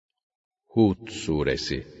Hud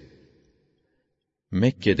suresi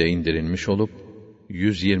Mekke'de indirilmiş olup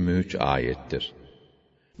 123 ayettir.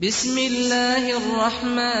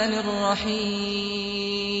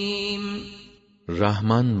 Bismillahirrahmanirrahim.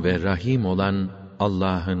 Rahman ve Rahim olan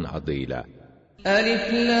Allah'ın adıyla.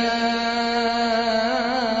 Elif Lam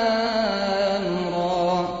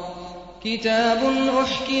Ra. Kitabun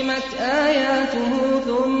uhkimet ayatuhu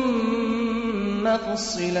thumma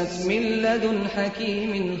fussilet min ledun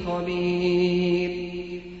hakimin habir.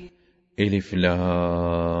 Elif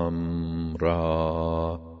Lam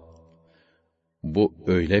Ra. Bu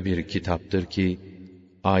öyle bir kitaptır ki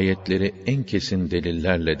ayetleri en kesin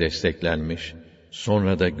delillerle desteklenmiş,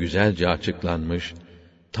 sonra da güzelce açıklanmış,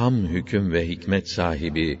 tam hüküm ve hikmet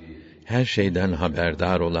sahibi, her şeyden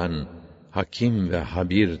haberdar olan Hakim ve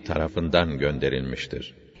Habir tarafından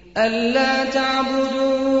gönderilmiştir. Ellâ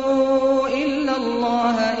ta'budû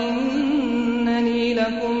illallâhe innenî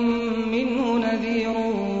lekum minhu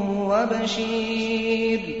nezîrun ve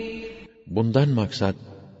beşîr. Bundan maksat,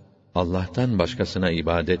 Allah'tan başkasına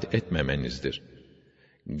ibadet etmemenizdir.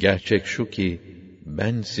 Gerçek şu ki,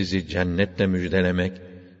 ben sizi cennetle müjdelemek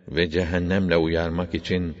ve cehennemle uyarmak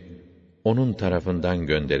için onun tarafından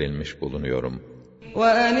gönderilmiş bulunuyorum.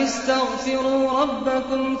 وَاَنِ اسْتَغْفِرُوا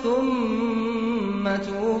رَبَّكُمْ ثُمَّ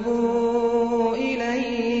تُوبُوا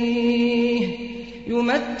إِلَيْهِ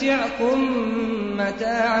يُمَتِّعْكُمْ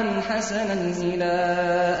مَتَاعًا حَسَنًا إِلَى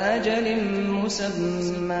أَجَلٍ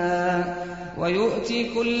مُّسَمًّى وَيُؤْتِ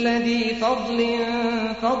كُلَّ ذِي فَضْلٍ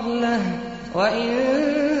فَضْلَهُ وَإِن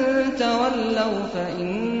تَوَلَّوْا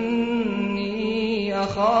فَإِنِّي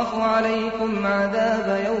أَخَافُ عَلَيْكُمْ عَذَابَ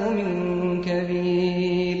يَوْمٍ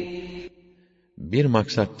كَبِيرٍ. Bir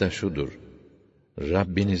maksat da şudur: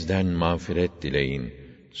 Rabbinizden mağfiret dileyin,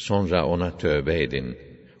 sonra ona tövbe edin.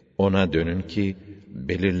 Ona dönün ki,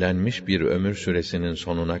 belirlenmiş bir ömür süresinin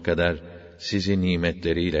sonuna kadar sizi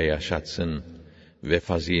nimetleriyle yaşatsın ve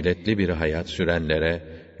faziletli bir hayat sürenlere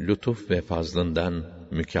lütuf ve fazlından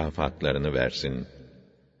mükafatlarını versin.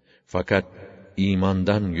 Fakat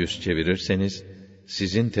imandan yüz çevirirseniz,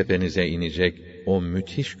 sizin tepenize inecek o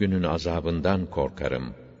müthiş günün azabından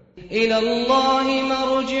korkarım. إِلَى اللّٰهِ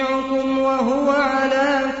مَرْجِعُكُمْ وَهُوَ عَلَى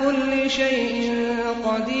كُلِّ شَيْءٍ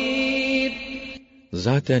قَدِيرٌ.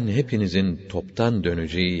 Zaten hepinizin toptan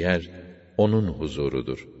döneceği yer onun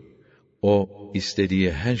huzurudur. O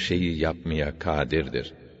istediği her şeyi yapmaya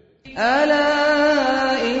kadirdir. أَلَا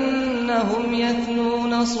إِنَّهُمْ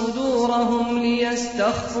يَثْنُونَ صُدُورَهُمْ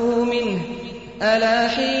لِيَسْتَخْفُوا مِنْهُ أَلَا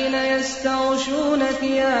حِينَ يَسْتَغْشُونَ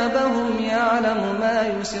ثِيَابَهُمْ يَعْلَمُ مَا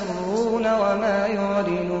يُسِرُّونَ وَمَا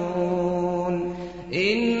يُعْلِنُونَ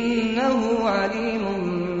إِنَّهُ عَلِيمٌ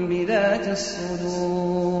بِذَاتِ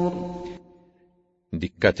الصُّدُورِ.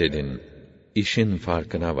 Dikkat edin, işin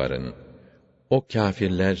farkına varın. O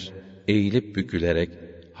kâfirler eğilip bükülerek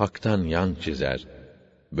haktan yan çizer.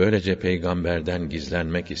 Böylece peygamberden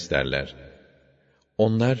gizlenmek isterler.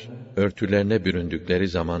 Onlar örtülerine büründükleri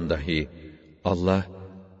zaman dahi Allah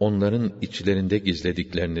onların içlerinde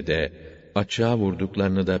gizlediklerini de açığa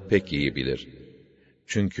vurduklarını da pek iyi bilir.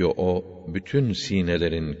 Çünkü o bütün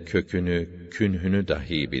sinelerin kökünü, künhünü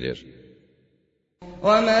dahi bilir.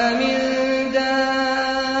 وَمَا مِنْ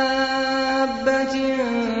دَابَّةٍ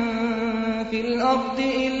فِي الْأَرْضِ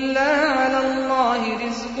إِلَّا عَلَى اللّٰهِ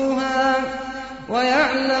رِزْقُهَا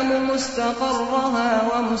وَيَعْلَمُ مُسْتَقَرَّهَا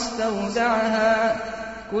وَمُسْتَوْدَعَهَا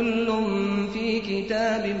كُلٌّ فِي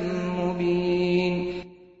كِتَابٍ مُّبِينٍ.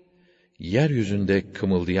 Yeryüzünde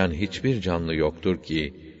kımıldayan hiçbir canlı yoktur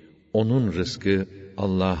ki, onun rızkı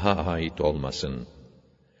Allah'a ait olmasın.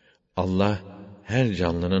 Allah, her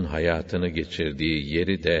canlının hayatını geçirdiği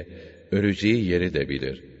yeri de, öleceği yeri de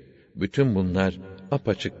bilir. Bütün bunlar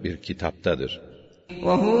apaçık bir kitaptadır.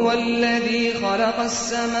 وَهُوَ الَّذ۪ي خَلَقَ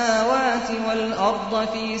السَّمَاوَاتِ وَالْأَرْضَ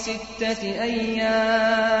فِي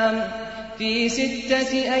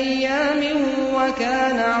سِتَّةِ أَيَّامٍ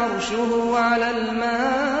وَكَانَ عَرْشُهُ عَلَى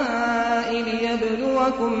الْمَاءِ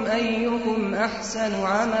لِيَبْلُوَكُمْ أَيُّكُمْ أَحْسَنُ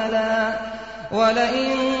عَمَلًا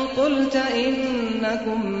وَلَئِن قُلْتَ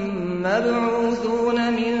إِنَّكُمْ مَبْعُوثُونَ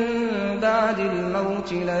مِنْ بَعْدِ الْمَوْتِ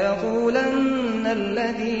لَيَقُولَنَّ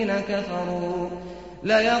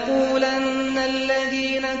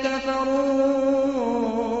الَّذ۪ينَ كَفَرُوا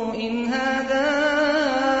إِنْ هَذَا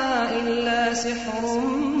إِلَّا سِحْرٌ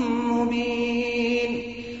مُّب۪ينٌ.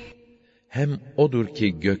 Hem odur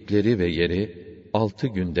ki gökleri ve yeri 6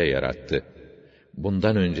 günde yarattı.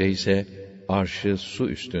 Bundan önce ise arşı su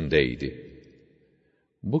üstündeydi.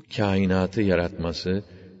 Bu kainatı yaratması,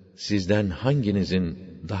 sizden hanginizin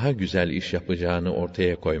daha güzel iş yapacağını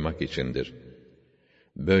ortaya koymak içindir.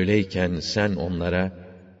 Böyleyken sen onlara,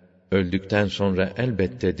 öldükten sonra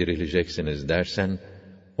elbette dirileceksiniz dersen,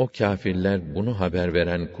 o kâfirler bunu haber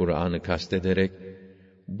veren Kur'an'ı kastederek,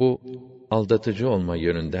 bu aldatıcı olma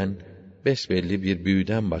yönünden besbelli bir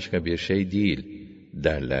büyüden başka bir şey değil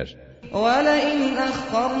derler. وَلَئِنْ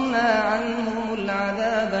أَخَّرْنَا عَنْهُمُ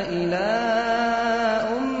الْعَذَابَ إِلَى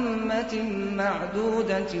أُمَّةٍ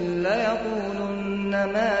مَّعْدُودَةٍ لَيَقُولُنَّ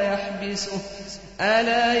مَا يَحْبِسُهُ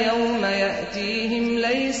أَلَا يَوْمَ يَأْتِيهِمْ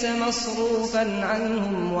لَيْسَ مَصْرُوفًا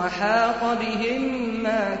عَنْهُمْ وَحَاقَ بِهِم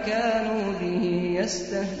مَّا كَانُوا بِهِ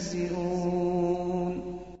يَسْتَهْزِئُونَ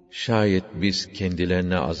Şayet biz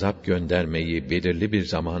kendilerine azap göndermeyi belirli bir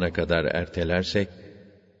zamana kadar ertelersek,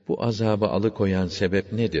 bu azabı alıkoyan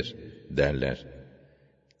sebep nedir derler.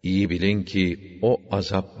 İyi bilin ki o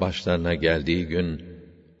azap başlarına geldiği gün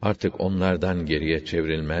artık onlardan geriye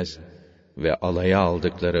çevrilmez ve alaya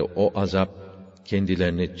aldıkları o azap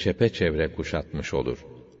kendilerini çepeçevre kuşatmış olur.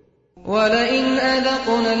 وَلَئِنْ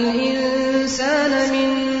أَذَقْنَا الْإِنسَانَ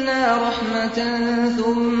مِنَّا رَحْمَةً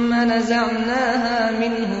ثُمَّ نَزَعْنَاهَا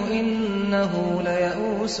مِنْهُ إِنَّهُ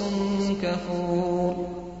لَيَئُوسٌ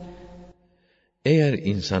كَفُورٌ Eğer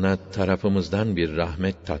insana tarafımızdan bir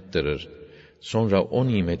rahmet tattırır, sonra o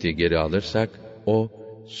nimeti geri alırsak, o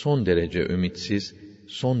son derece ümitsiz,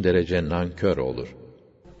 son derece nankör olur.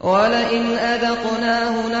 وَلَئِنْ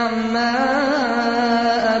أَذَقْنَاهُ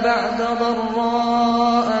نَعْمَاءَ بَعْدَ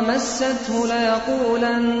ضَرَّاءَ مَسَّتْهُ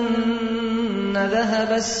لَيَقُولَنَّ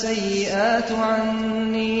ذَهَبَ السَّيِّئَاتُ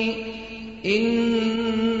عَنِّي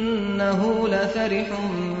إِنَّهُ لَفَرِحٌ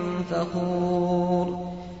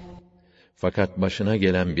فَخُورٌ Fakat başına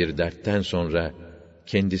gelen bir dertten sonra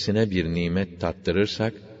kendisine bir nimet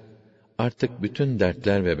tattırırsak, artık bütün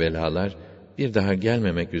dertler ve belalar bir daha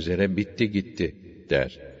gelmemek üzere bitti gitti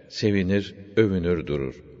der. Sevinir, övünür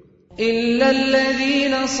durur. إِلَّا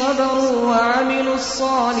الَّذِينَ صَبَرُوا وَعَمِلُوا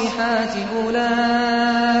الصَّالِحَاتِ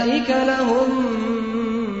أُولَٰئِكَ لَهُم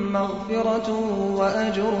مَّغْفِرَةٌ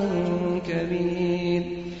وَأَجْرٌ كَبِيرٌ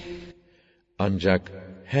Ancak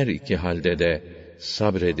her iki halde de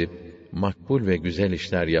sabredip makbul ve güzel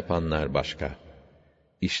işler yapanlar başka.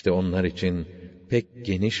 İşte onlar için pek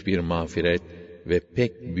geniş bir mağfiret ve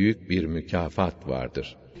pek büyük bir mükafat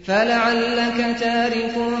vardır. فَلَعَلَّكَ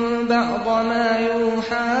تَارِكٌ بَعْضَ مَا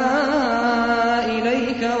يُوحَىٰ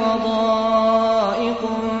إِلَيْكَ وَضَائِقٌ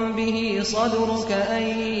بِهِ صَدْرُكَ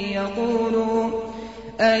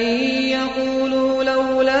أَن يَقُولُوا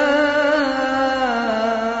لَوْلَا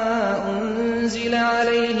أُنزِلَ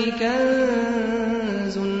عَلَيْهِ كَنزٌ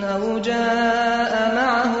أَوْ جَاءَ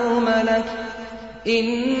مَعَهُ مَلَكٌ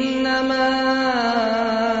إِنَّمَا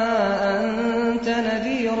أَنتَ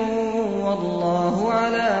نَذِيرٌ وَاللّٰهُ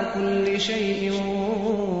عَلَى كُلِّ شَيْءٍ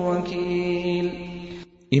وَكِيلٌ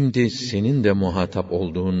İmdi senin de muhatap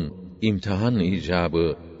olduğun imtihan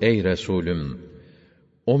icabı ey Resulüm,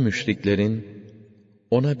 o müşriklerin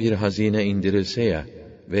ona bir hazine indirilse ya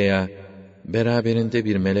veya beraberinde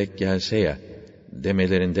bir melek gelse ya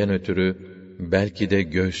demelerinden ötürü belki de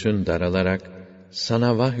göğsün daralarak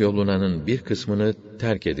sana vahyolunanın bir kısmını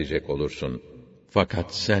terk edecek olursun.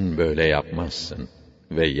 Fakat sen böyle yapmazsın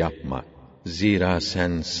ve yapma. Zira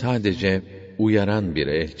sen sadece uyaran bir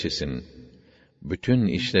elçisin. Bütün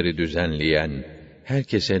işleri düzenleyen,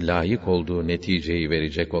 herkese layık olduğu neticeyi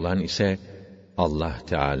verecek olan ise Allah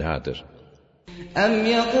Teala'dır. أَمْ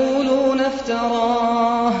يَقُولُونَ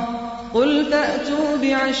افْتَرَاهُ قُلْ فَأْتُوا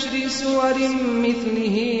بِعَشْرِ سُوَرٍ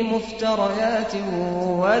مِّثْلِهِ مُفْتَرَيَاتٍ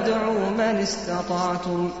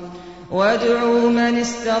وَادْعُوا مَنِ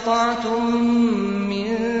اسْتَطَعْتُم مِّن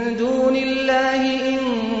دُونِ اللّٰهِ إِن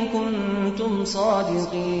كُنتُمْ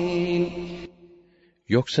صَادِقِينَ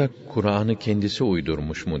Yoksa Kur'an'ı kendisi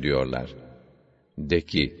uydurmuş mu diyorlar? De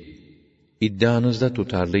ki, iddianızda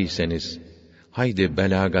tutarlıysanız, haydi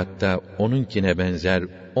belagatta onunkine benzer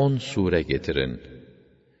 10 sure getirin.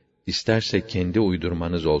 İsterse kendi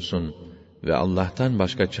uydurmanız olsun ve Allah'tan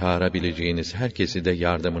başka çağırabileceğiniz herkesi de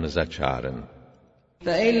yardımınıza çağırın.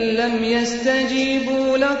 فَإِنْ لَمْ يَسْتَجِيبُوا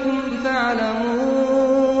لَكُمْ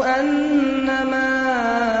فَاعْلَمُوا أَنَّمَا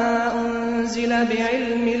أُنزِلَ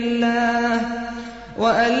بِعِلْمِ اللّٰهِ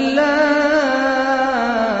وَأَنْ لَا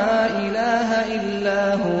إِلَٰهَ إِلَّا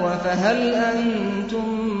هُوَ فَهَلْ أَنْتُمْ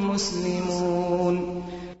مُسْلِمُونَ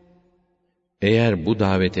Eğer bu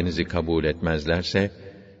davetinizi kabul etmezlerse,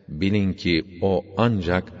 bilin ki o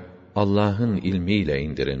ancak Allah'ın ilmiyle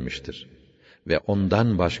indirilmiştir ve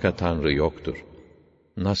ondan başka Tanrı yoktur.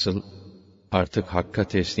 Nasıl? Artık Hakk'a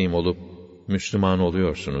teslim olup Müslüman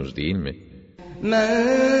oluyorsunuz değil mi? مَنْ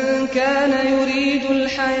كَانَ يُرِيدُ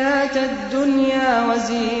الْحَيَاةَ الدُّنْيَا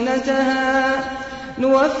وَزِينَتَهَا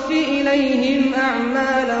نُوَفِّ إِلَيْهِمْ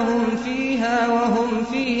أَعْمَالَهُمْ فِيهَا وَهُمْ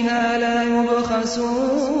فِيهَا لَا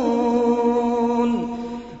يُبْخَسُونَ.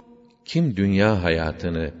 Kim dünya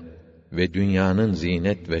hayatını ve dünyanın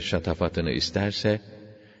zinet ve şatafatını isterse,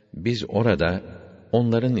 biz orada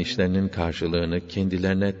onların işlerinin karşılığını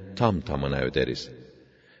kendilerine tam tamına öderiz.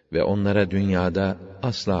 Ve onlara dünyada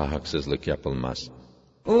asla haksızlık yapılmaz.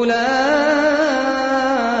 أُولَٰئِكَ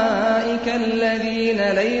الَّذ۪ينَ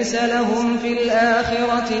لَيْسَ لَهُمْ فِي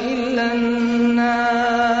الْآخِرَةِ إِلَّا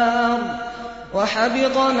النَّارُ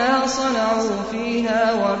وَحَبِطَ مَا صَنَعُوا فِيهَا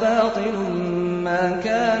وَبَاطِلٌ مَا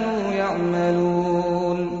كَانُوا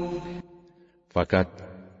يَعْمَلُونَ. Fakat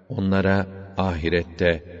onlara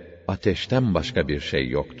ahirette ateşten başka bir şey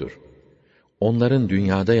yoktur. Onların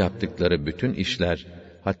dünyada yaptıkları bütün işler,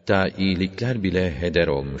 hatta iyilikler bile heder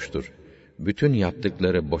olmuştur. Bütün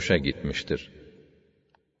yaptıkları boşa gitmiştir.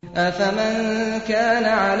 أَفَمَنْ كَانَ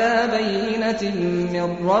عَلَى بَيِّنَةٍ مِّنْ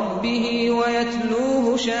رَبِّهِ وَيَتْلُوهُ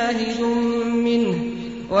شَاهِدٌ مِّنْهُ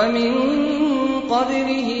وَمِنْ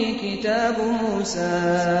قَبْلِهِ كِتَابُ مُوسَى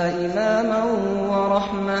إِمَامًا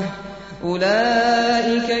وَرَحْمَةً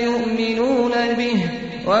أُولَٰئِكَ يُؤْمِنُونَ بِهِ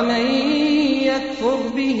وَمَنْ يَكْفُرْ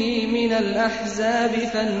بِهِ مِنَ الْأَحْزَابِ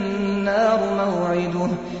فَالنَّارُ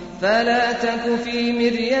مَوْعِدُهُ فَلَا تَكُ فِي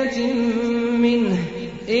مِرْيَةٍ مِّنْهُ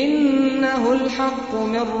إِنَّهُ الْحَقُّ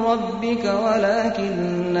مِنْ رَبِّكَ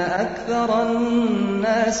وَلَكِنَّ أَكْثَرَ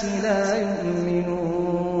النَّاسِ لَا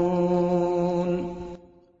يُؤْمِنُونَ.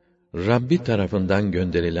 Rabbi tarafından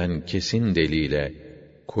gönderilen kesin delile,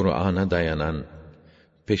 Kur'an'a dayanan,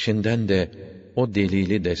 peşinden de o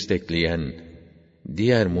delili destekleyen,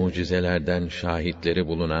 diğer mucizelerden şahitleri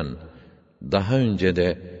bulunan, daha önce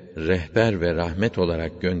de rehber ve rahmet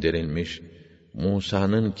olarak gönderilmiş,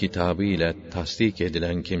 Musa'nın kitabı ile tasdik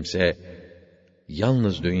edilen kimse,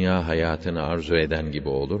 yalnız dünya hayatını arzu eden gibi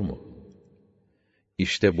olur mu?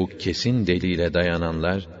 İşte bu kesin delile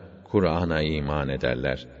dayananlar, Kur'an'a iman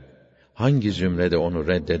ederler. Hangi zümrede onu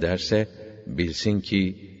reddederse, bilsin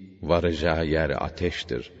ki, varacağı yer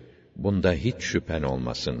ateştir. Bunda hiç şüphen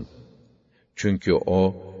olmasın. Çünkü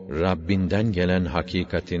o, Rabbinden gelen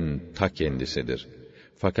hakikatin ta kendisidir.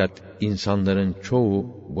 Fakat insanların çoğu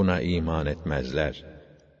buna iman etmezler.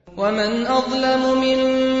 وَمَنْ أَظْلَمُ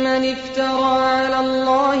مِمَّنِ افْتَرَى عَلَى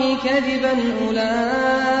اللّٰهِ كَذِبًا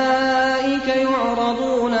أُولَٰئِكَ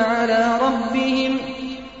يُعْرَضُونَ عَلَى رَبِّهِمْ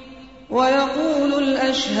وَيَقُولُ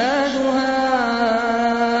الْأَشْهَادُ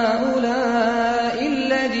هَٰؤُلَاءِ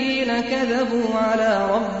الَّذ۪ينَ كَذَبُوا عَلَى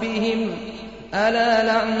رَبِّهِمْ أَلَا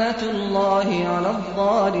لَعْنَةُ اللّٰهِ عَلَى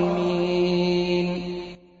الظَّالِمِينَ.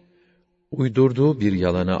 Uydurduğu bir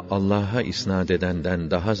yalanı Allah'a isnad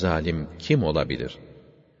edenden daha zalim kim olabilir?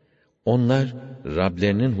 Onlar,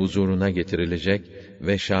 Rablerinin huzuruna getirilecek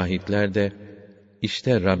ve şahitler de,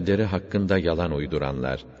 işte Rableri hakkında yalan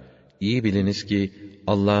uyduranlar. İyi biliniz ki,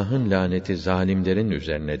 Allah'ın laneti zalimlerin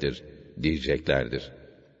üzerinedir, diyeceklerdir.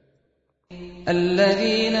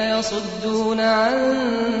 اَلَّذ۪ينَ يَصُدُّونَ عَنْ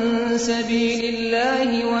سَب۪يلِ اللّٰهِ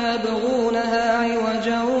وَيَبْغُونَهَا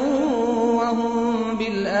عِوَجًا وَهُمْ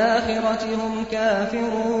بِالْآخِرَةِ هُمْ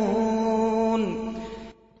كَافِرُونَ.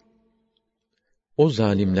 O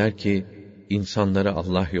zalimler ki, insanları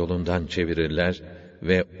Allah yolundan çevirirler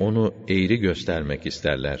ve onu eğri göstermek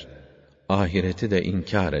isterler. Ahireti de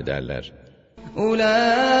inkar ederler.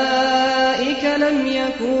 أُولَٰئِكَ لَمْ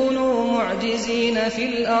يَكُونُوا مُعْجِزِينَ فِي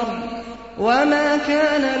الْأَرْضِ وَمَا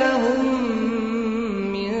كَانَ لَهُم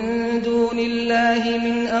مِّن دُونِ اللّٰهِ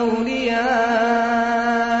مِنْ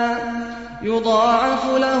أَوْلِيَاءَ يُضَاعَفُ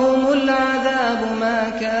لَهُمُ الْعَذَابُ مَا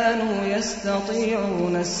كَانُوا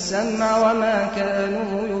يَسْتَطِيعُونَ السَّمْعَ وَمَا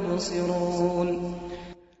كَانُوا يُبْصِرُونَ.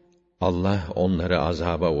 Allah onları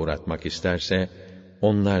azaba uğratmak isterse,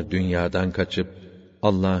 onlar dünyadan kaçıp,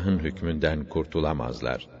 Allah'ın hükmünden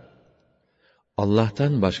kurtulamazlar.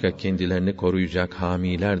 Allah'tan başka kendilerini koruyacak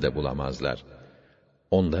hamiler de bulamazlar.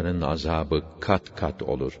 Onların azabı kat kat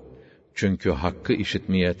olur. Çünkü hakkı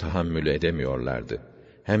işitmeye tahammül edemiyorlardı.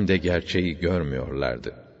 Hem de gerçeği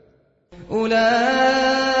görmüyorlardı.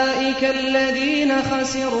 أُولَٰئِكَ الَّذ۪ينَ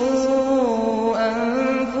خَسِرُوا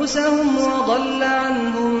أَنفُسَهُمْ وَضَلَّ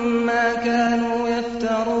عَنْهُمْ مَا كَانُوا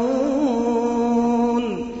يَفْتَرُونَ.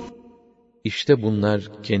 İşte bunlar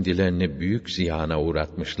kendilerini büyük ziyana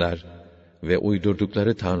uğratmışlar ve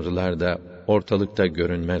uydurdukları tanrılar da ortalıkta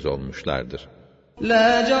görünmez olmuşlardır.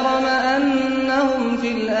 لَا جَرَمَ أَنَّهُمْ فِي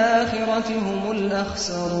الْآخِرَةِ هُمُ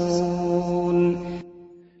الْأَخْسَرُونَ.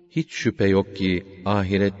 Hiç şüphe yok ki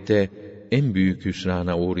ahirette en büyük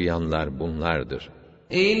hüsrana uğrayanlar bunlardır.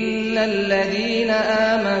 إِنَّ الَّذ۪ينَ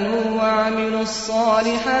آمَنُوا وَعَمِلُوا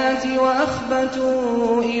الصَّالِحَاتِ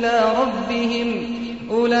وَأَخْبَتُوا إِلَى رَبِّهِمْ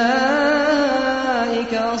أُولَٰئِكَ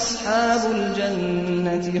أولئك أصحاب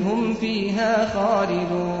الجنة هم فيها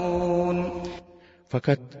خالدون.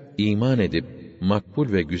 Fakat iman edip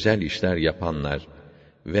makbul ve güzel işler yapanlar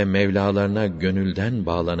ve Mevlalarına gönülden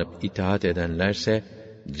bağlanıp itaat edenlerse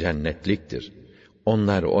cennetliktir.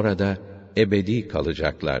 Onlar orada ebedi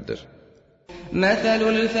kalacaklardır. مَثَلُ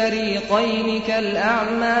الْفَرِيقَيْنِ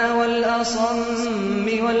كَالْأَعْمَى وَالْأَصَمِّ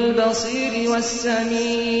وَالْبَصِيرِ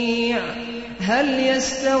وَالسَّمِيعِ هَلْ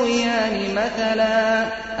يَسْتَوِيَانِ مَثَلًا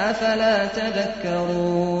أَفَلَا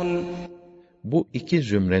تَذَكَّرُونَ. Bu iki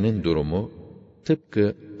zümrenin durumu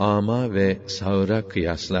tıpkı âmâ ve sağıra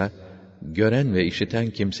kıyasla gören ve işiten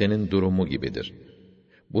kimsenin durumu gibidir.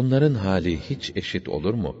 Bunların hali hiç eşit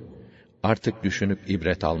olur mu? Artık düşünüp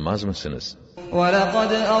ibret almaz mısınız?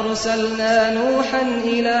 وَلَقَدْ أَرْسَلْنَا نُوحًا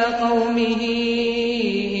إِلَى قَوْمِهِ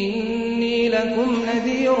إِنِّي لَكُمْ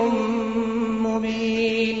نَذِيرٌ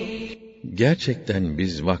مُّبِينٌ. Gerçekten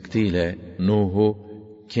biz vaktiyle Nuh'u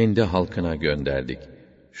kendi halkına gönderdik.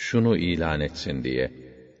 Şunu ilan etsin diye.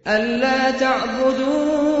 أَلَّا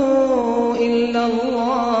تَعْبُدُوا إِلَّا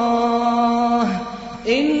اللّٰهَ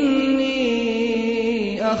إِنِّي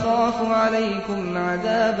أَخَافُ عَلَيْكُمْ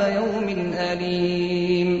عَذَابَ يَوْمٍ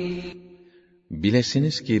أَلِيمٍ.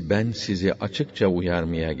 Bilesiniz ki ben sizi açıkça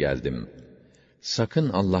uyarmaya geldim. Sakın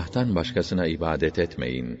Allah'tan başkasına ibadet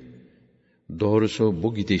etmeyin. Doğrusu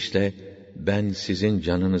bu gidişle ben sizin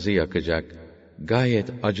canınızı yakacak, gayet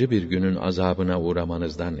acı bir günün azabına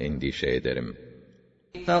uğramanızdan endişe ederim.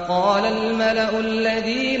 فَقَالَ الْمَلَأُ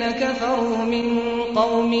الَّذ۪ينَ كَفَرُوا مِنْ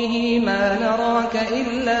قَوْمِهِ مَا نَرَاكَ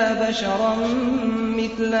إِلَّا بَشَرًا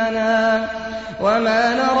مِثْلَنَا وَمَا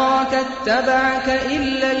نَرَاكَ اتَّبَعَكَ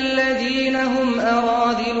إِلَّا الَّذ۪ينَ هُمْ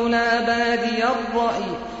أَرَاذِلُنَا بَادِيَ الرَّأْيِ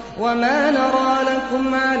وَمَا نَرَى لَكُمْ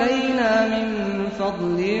عَلَيْنَا مِنْ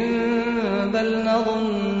فَضْلٍ بَلْ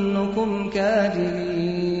نَظُنُّكُمْ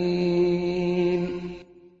كَاذِبِينَ.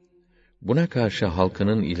 Buna karşı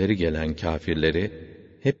halkının ileri gelen kâfirleri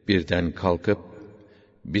hep birden kalkıp,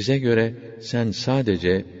 bize göre sen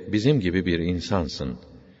sadece bizim gibi bir insansın,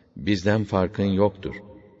 bizden farkın yoktur.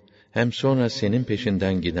 Hem sonra senin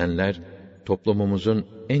peşinden gidenler, toplumumuzun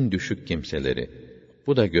en düşük kimseleri.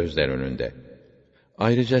 Bu da gözler önünde.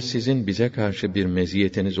 Ayrıca sizin bize karşı bir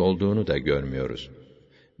meziyetiniz olduğunu da görmüyoruz.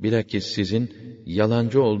 Bilakis sizin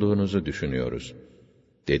yalancı olduğunuzu düşünüyoruz,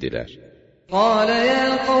 dediler. قَالَ يَا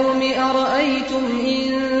قَوْمِ أَرَأَيْتُمْ إِن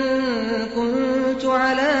كُنتُ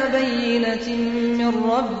عَلَى بَيِّنَةٍ مِّن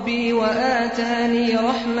رَّبِّي وَآتَانِي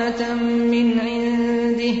رَحْمَةً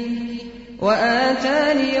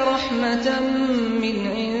مِّنْ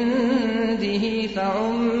عِندِهِ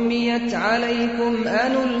فَعُمِّيَتْ عَلَيْكُمْ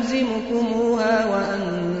أَنُلْزِمُكُمُوهَا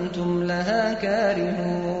وَأَنْتُمْ لَهَا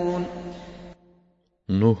كَارِهُونَ.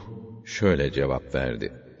 Nuh şöyle cevap verdi.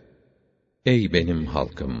 Ey benim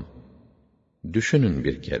halkım! Düşünün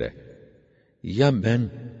bir kere. Ya ben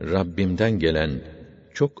Rabbimden gelen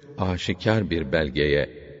çok aşikar bir belgeye,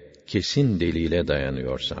 kesin delile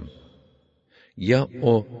dayanıyorsam, ya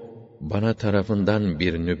o bana tarafından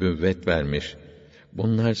bir nübüvvet vermiş,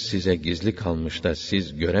 bunlar size gizli kalmış da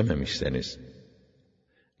siz görememişseniz,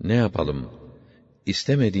 ne yapalım?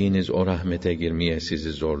 İstemediğiniz o rahmete girmeye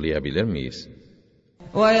sizi zorlayabilir miyiz?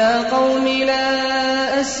 وَيَا قَوْمِ لَا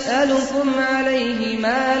أَسْأَلُكُمْ عَلَيْهِ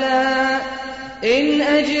مَالًا إِنْ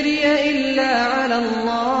أَجْرِيَ إِلَّا عَلَى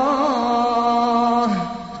اللّٰهِ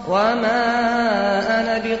وَمَا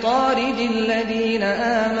أَنَا بِطَارِدِ الَّذ۪ينَ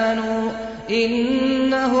آمَنُوا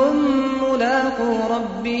إِنَّهُمْ مُلَاقُو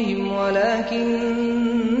رَبِّهِمْ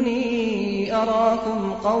وَلَكِنِّي أَرَاكُمْ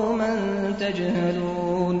قَوْمًا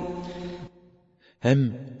تَجْهَلُونَ. Hem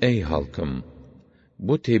ey halkım!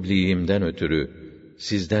 Bu tebliğimden ötürü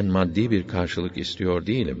sizden maddi bir karşılık istiyor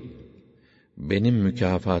değilim. Benim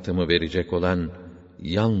mükafatımı verecek olan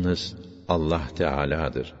yalnız Allah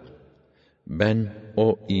Teâlâ'dır. Ben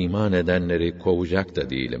o iman edenleri kovacak da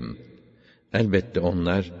değilim. Elbette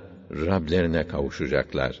onlar Rablerine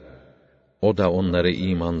kavuşacaklar. O da onları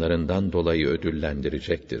imanlarından dolayı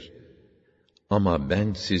ödüllendirecektir. Ama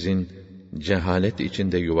ben sizin cehalet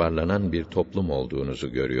içinde yuvarlanan bir toplum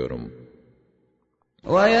olduğunuzu görüyorum.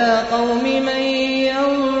 وَيَا قَوْمِ مَنْ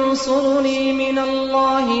يَنْصُرُنِي مِنَ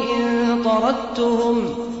اللّٰهِ إِنْ طَرَدتُّهُمْ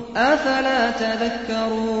أَفَلَا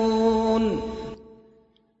تَذَكَّرُونَ.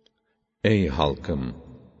 Ey halkım!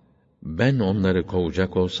 Ben onları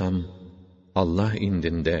kovacak olsam, Allah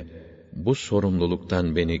indinde bu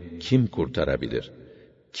sorumluluktan beni kim kurtarabilir?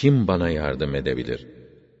 Kim bana yardım edebilir?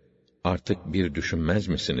 Artık bir düşünmez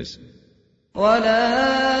misiniz? وَلَا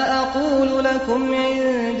أَقُولُ لَكُمْ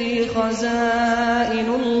عِندِي خَزَائِنُ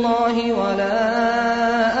اللّٰهِ وَلَا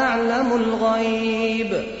أَعْلَمُ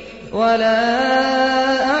الْغَيْبَ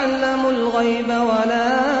وَلَا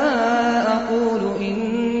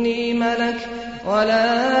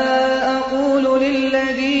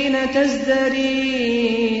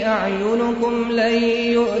أعينكم لن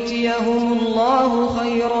يؤتيهم الله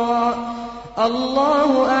خيرا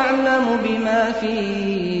الله أعلم بما في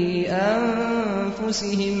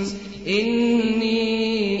أنفسهم إني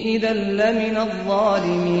إذا لمن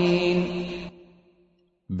الظالمين.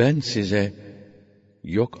 Ben size,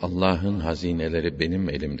 yok Allah'ın hazineleri benim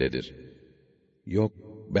elimdedir, yok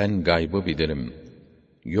ben gaybı bilirim,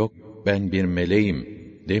 yok ben bir meleğim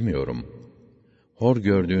demiyorum. Hor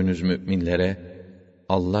gördüğünüz müminlere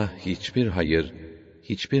Allah hiçbir hayır,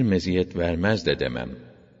 hiçbir meziyet vermez de demem.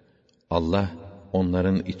 Allah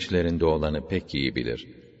onların içlerinde olanı pek iyi bilir.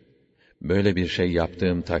 Böyle bir şey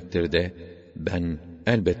yaptığım takdirde ben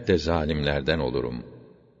elbette zalimlerden olurum.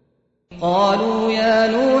 قالوا يا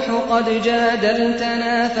نوح قد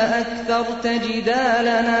جادلتنا فأكثرت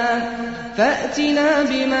جدالنا فأتنا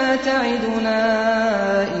بما تعدنا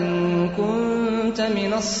إن كنت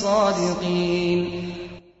من الصادقين.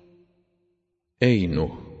 Ey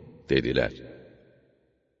Nuh dediler,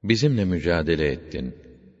 bizimle mücadele ettin,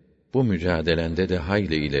 bu mücadelende de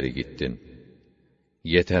hayli ileri gittin.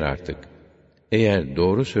 Yeter artık, eğer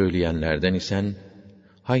doğru söyleyenlerden isen,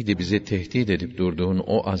 haydi bizi tehdit edip durduğun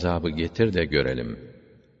o azabı getir de görelim.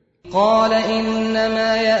 قَالَ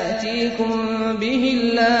إِنَّمَا يَأْتِيكُمْ بِهِ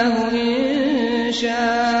اللّٰهُ إِنْ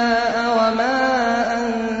شَاءَ وَمَا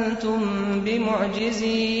أَنْتُمْ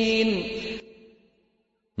بِمُعْجِزِينَ.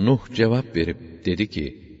 Nuh cevap verip dedi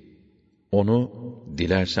ki, onu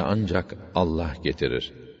dilerse ancak Allah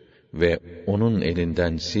getirir ve onun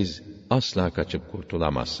elinden siz asla kaçıp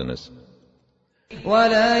kurtulamazsınız.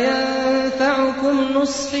 وَلَا يَنْفَعُكُمْ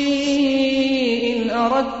نُصْحِي إِنْ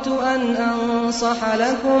أَرَدْتُ أَنْ أَنْصَحَ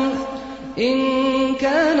لَكُمْ إِنْ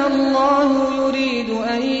كَانَ اللّٰهُ يُرِيدُ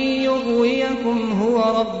أَنْ يُغْوِيَكُمْ هُوَ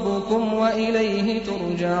رَبُّكُمْ وَإِلَيْهِ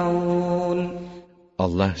تُرْجَعُونَ.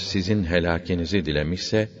 Allah sizin helakinizi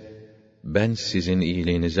dilemişse, ben sizin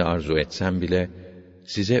iyiliğinizi arzu etsem bile,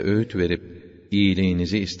 size öğüt verip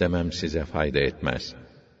iyiliğinizi istemem size fayda etmez.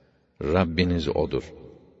 Rabbiniz O'dur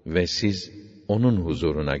ve siz onun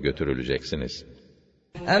huzuruna götürüleceksiniz.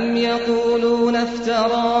 اَمْ يَقُولُونَ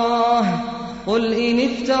افْتَرَاهُ قُلْ اِنِ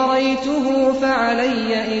افْتَرَيْتُهُ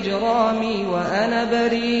فَعَلَيَّ إِجْرَامِي وَأَنَا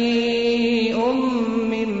بَرِيءٌ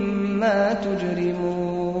مِّمَّا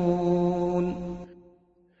تُجْرِمُونَ.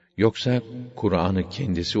 Yoksa Kur'an'ı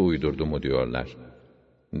kendisi uydurdu mu diyorlar.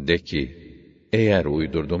 De ki, eğer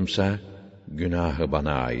uydurdumsa günahı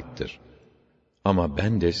bana aittir. Ama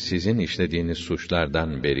ben de sizin işlediğiniz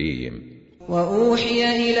suçlardan beriyim. وَأُوحِيَ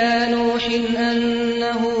إِلَى نُوحٍ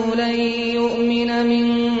أَنَّهُ لَنْ يُؤْمِنَ مِنْ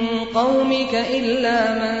قَوْمِكَ إِلَّا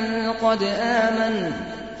مَنْ قَدْ آمَنَ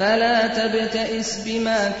فَلَا تَبْتَئِسْ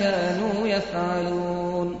بِمَا كَانُوا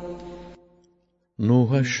يَفْعَلُونَ.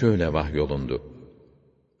 Nuh'a şöyle vahyolundu.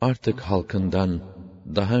 Artık halkından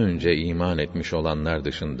daha önce iman etmiş olanlar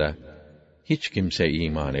dışında hiç kimse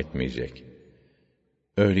iman etmeyecek.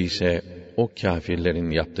 Öyleyse o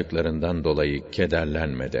kâfirlerin yaptıklarından dolayı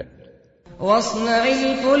kederlenme de. وَاصْنَعِ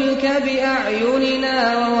الْفُلْكَ بِأَعْيُنِنَا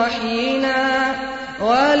وَوَحْيِنَا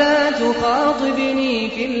وَلَا تُخَاطِبْنِي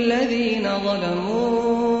فِي الَّذِينَ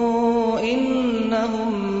ظَلَمُوا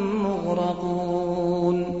إِنَّهُمْ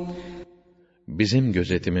مُغْرَقُونَ. Bizim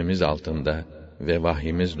gözetimimiz altında ve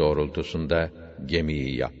vahyimiz doğrultusunda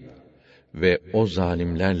gemiyi yap ve o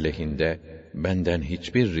zalimler lehinde benden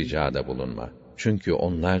hiçbir ricada bulunma. Çünkü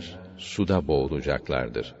onlar suda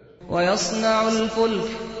boğulacaklardır. وَيَصْنَعُ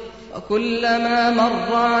الْفُلْكَ وَكُلَّمَا مَرَّ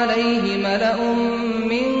عَلَيْهِ مَلَأٌ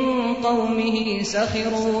مِّن قَوْمِهِ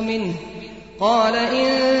سَخِرُوا مِنْهُ قَالَ إِن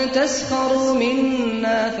تَسْخَرُوا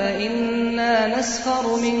مِنَّا فَإِنَّا نَسْخَرُ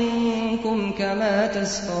مِنكُمْ كَمَا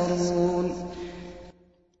تَسْخَرُونَ.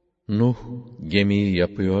 Nuh gemiyi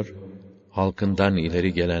yapıyor, halkından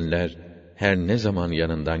ileri gelenler her ne zaman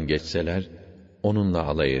yanından geçseler onunla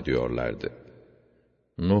alay ediyorlardı.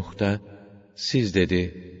 Nuh da, siz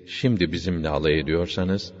dedi, şimdi bizimle alay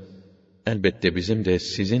ediyorsanız, elbette bizim de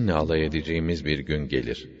sizinle alay edeceğimiz bir gün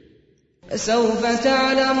gelir. سَوْفَ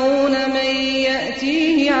تَعْلَمُونَ مَنْ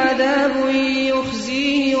يَأْتِيهِ عَذَابٌ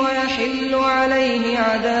يُخْزِيهِ وَيَحِلُّ عَلَيْهِ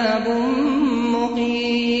عَذَابٌ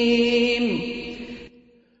مُقِيمٌ.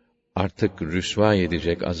 Artık rüsva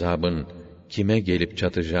edecek azabın kime gelip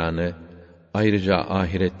çatacağını, ayrıca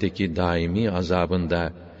ahiretteki daimi azabın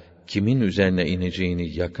da kimin üzerine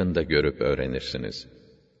ineceğini yakında görüp öğrenirsiniz.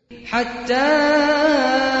 حَتَّى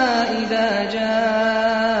إِذَا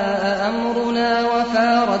جَاءَ أَمْرُنَا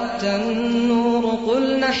وَفَارَتِ النُّورُ قُلْ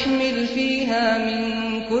نَحْمِلُ فِيهَا مِنْ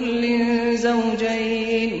كُلٍّ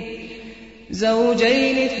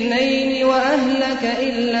زَوْجَيْنِ اثْنَيْنِ وَأَهْلَكَ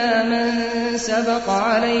إِلَّا مَنْ سَبَقَ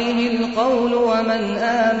عَلَيْهِ الْقَوْلُ وَمَنْ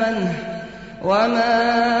آمَنَ وَمَا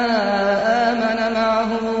آمَنَ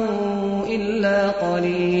مَعَهُ إِلَّا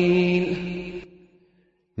قَلِيلٌ.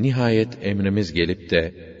 Nihayet emrimiz gelip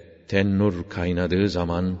de tennur kaynadığı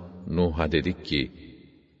zaman Nuh'a dedik ki,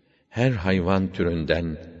 her hayvan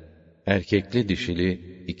türünden erkekli dişili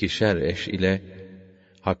 2'şer eş ile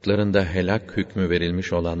haklarında helak hükmü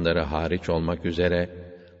verilmiş olanları hariç olmak üzere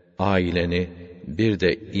aileni bir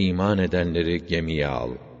de iman edenleri gemiye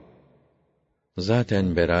al.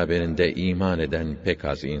 Zaten beraberinde iman eden pek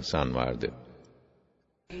az insan vardı.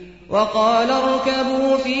 وَقَالَ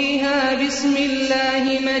ارْكَبُوا فِيهَا بِسْمِ اللّٰهِ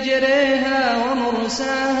مَجْرَاهَا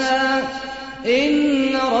وَمُرْسَاهَا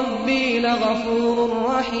إِنَّ رَبِّي لَغَفُورٌ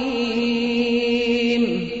رَحِيمٌ.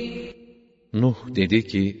 Nuh dedi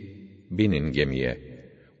ki, binin gemiye.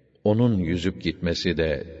 Onun yüzüp gitmesi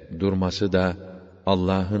de, durması da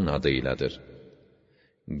Allah'ın adıyladır.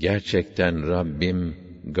 Gerçekten Rabbim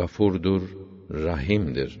gafurdur,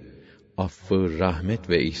 rahimdir. Affı, rahmet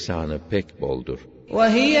ve ihsanı pek boldur.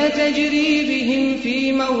 وَهِيَ تَجْرِي بِهِمْ فِي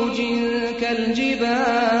مَوْجٍ كَالْجِبَالِ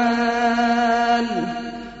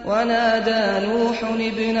وَنَادَى نُوحٌ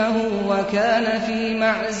ابْنَهُ وَكَانَ فِي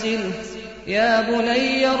مَعْزِلٍ يَا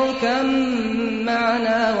بُنَيَّ ارْكَبْ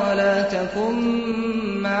مَعَنَا وَلَا تَكُن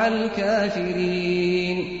مَّعَ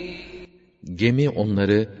الْكَافِرِينَ. Gemi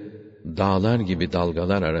onları dağlar gibi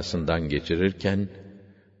dalgalar arasından geçirirken,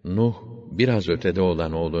 Nuh biraz ötede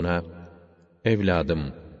olan oğluna,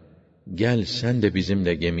 evladım, gel sen de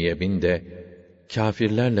bizimle gemiye bin de,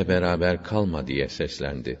 kâfirlerle beraber kalma diye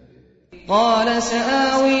seslendi. قَالَ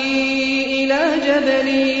سَآوِي إِلَى جَبَلٍ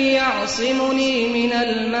يَعْصِمُنِي مِنَ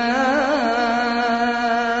الْمَاءِ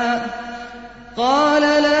قَالَ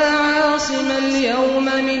لَا عَاصِمَ الْيَوْمَ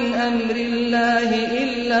مِنْ أَمْرِ اللّٰهِ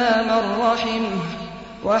إِلَّا مَنْ رَحِمَهُ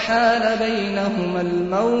وَحَالَ بَيْنَهُمَا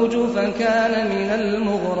الْمَوْجُ فَكَانَ مِنَ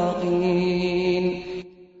الْمُغْرَقِينَ.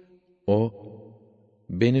 O,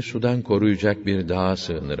 beni sudan koruyacak bir dağa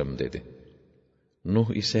sığınırım dedi.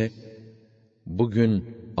 Nuh ise,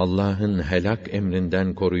 bugün Allah'ın helak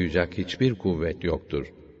emrinden koruyacak hiçbir kuvvet yoktur.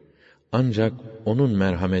 Ancak O'nun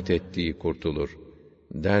merhamet ettiği kurtulur.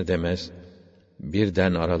 Der demez,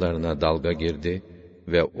 birden aralarına dalga girdi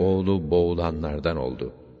ve oğlu boğulanlardan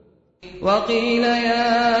oldu. وَقِيلَ يَا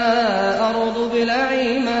أَرْضُ ابْلَعِي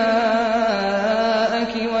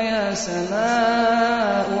مَاءَكِ وَيَا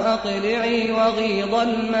سَمَاءُ أَقْلِعِي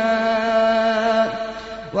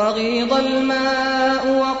وَغِيضَ الْمَاءُ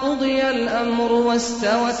وَقُضِيَ الْأَمْرُ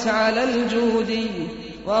وَاسْتَوَتْ عَلَى الْجُودِيِّ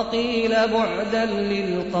وَقِيلَ بُعْدًا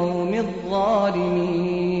لِلْقَوْمِ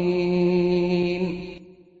الظَّالِمِينَ.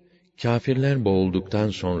 Kâfirler boğulduktan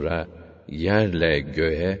sonra yerle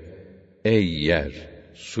göğe, ey yer,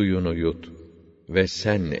 suyunu yut ve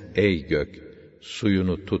sen ey gök,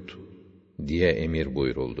 suyunu tut diye emir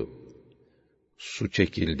buyuruldu. Su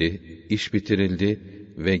çekildi, iş bitirildi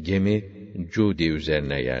ve gemi Cudi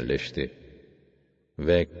üzerine yerleşti.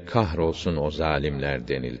 Ve kahrolsun o zalimler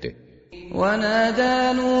denildi. وَنَادَى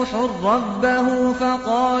نُوحٌ رَبَّهُ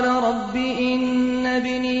فَقَالَ رَبِّ إِنَّ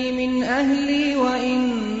ابْنِي مِنْ أَهْلِي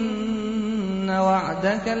وَإِنَّ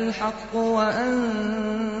وَعْدَكَ الْحَقُّ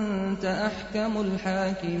وَأَنْتَ أَحْكَمُ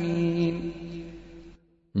الْحَاكِمِينَ.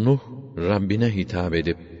 Nuh Rabbine hitap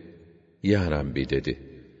edip, Ya Rabbi dedi,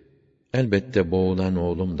 elbette boğulan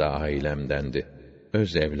oğlum da ailemdendi,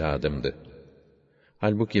 öz evladımdı.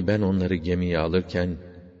 Halbuki ben onları gemiye alırken,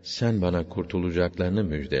 sen bana kurtulacaklarını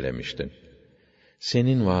müjdelemiştin.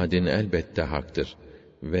 Senin vaadin elbette haktır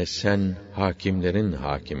ve sen hakimlerin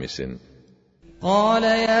hakimisin. قَالَ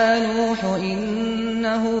يَا نُوحُ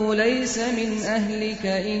إِنَّهُ لَيْسَ مِنْ أَهْلِكَ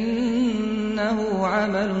إِنَّهُ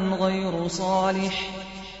عَمَلٌ غَيْرُ صَالِحٍ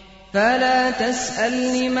فَلَا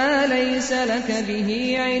تَسْأَلْنِ مَا لَيْسَ لَكَ بِهِ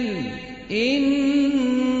عِلْمٌ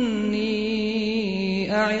إِنِّي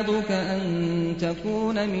أَعِظُكَ أَنْ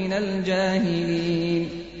تَكُونَ مِنَ الْجَاهِلِينَ.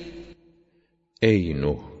 Ey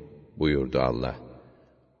Nuh, buyurdu Allah,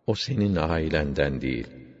 o senin ailenden değil.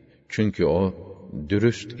 Çünkü o,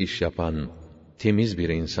 dürüst iş yapan, temiz bir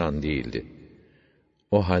insan değildi.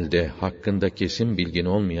 O halde hakkında kesin bilgin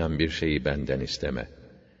olmayan bir şeyi benden isteme.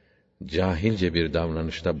 Cahilce bir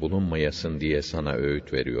davranışta bulunmayasın diye sana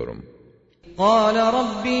öğüt veriyorum. قَالَ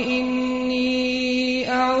رَبِّ إِنِّي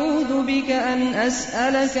أَعُوذُ بِكَ أَنْ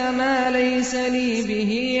أَسْأَلَكَ مَا لَيْسَ لِي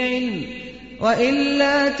بِهِ عِلْمٌ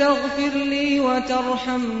وَإِلَّا تَغْفِرْ لِي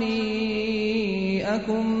وَتَرْحَمْنِي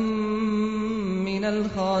أَكُنْ مِنَ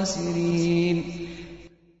الْخَاسِرِينَ.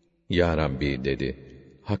 Ya Rabbi dedi,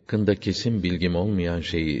 hakkında kesin bilgim olmayan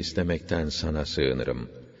şeyi istemekten sana sığınırım.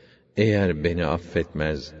 Eğer beni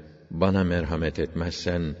affetmez, bana merhamet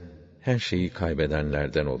etmezsen, her şeyi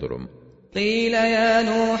kaybedenlerden olurum. قِيلَ يَا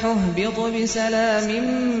نُوحُ اهْبِطْ بِسَلَامٍ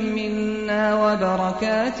مِّنَّا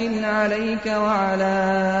وَبَرَكَاتٍ عَلَيْكَ وَعَلَىٰ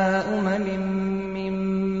أُمَمٍ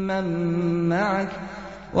مِّمَّن مَّعَكَ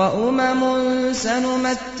وَأُمَمٌ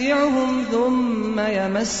سَنُمَتِّعُهُمْ ثُمَّ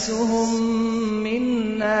يَمَسُّهُم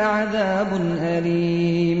مِّنَّا عَذَابٌ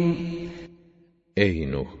أَلِيمٌ.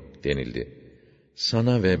 Ey Nuh denildi.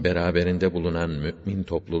 Sana ve beraberinde bulunan mümin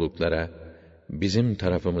topluluklara bizim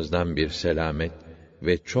tarafımızdan bir selamet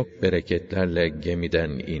ve çok bereketlerle gemiden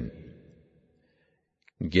in.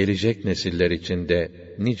 Gelecek nesiller içinde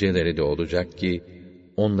niceleri de olacak ki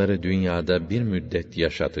onları dünyada bir müddet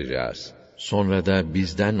yaşatacağız. Sonra da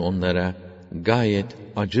bizden onlara gayet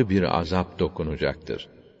acı bir azap dokunacaktır.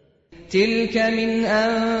 تِلْكَ مِنْ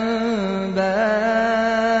أَنْبَاءِ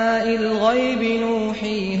الْغَيْبِ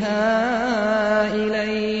نُوحِيهَا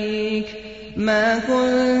إِلَيْكَ مَا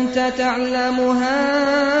كُنْتَ تَعْلَمُهَا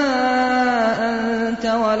أَنْتَ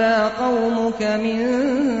وَلَا قَوْمُكَ مِنْ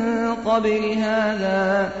قَبْلِ هَذَا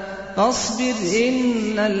فَاصْبِرْ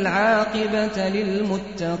إِنَّ الْعَاقِبَةَ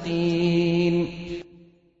لِلْمُتَّقِينَ.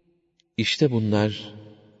 İşte bunlar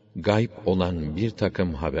gayb olan bir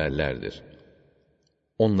takım haberlerdir.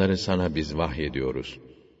 Onları sana biz vahyediyoruz.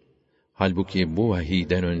 Halbuki bu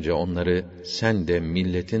vahiyden önce onları sen de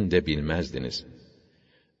milletin de bilmezdiniz.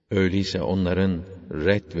 Öyleyse onların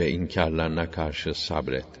ret ve inkarlarına karşı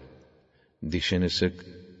sabret. Dişini sık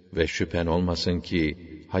ve şüphen olmasın ki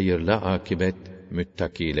hayırlı akibet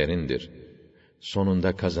müttakilerindir.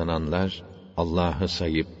 Sonunda kazananlar Allah'ı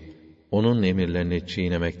sayıp onun emirlerini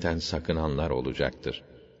çiğnemekten sakınanlar olacaktır.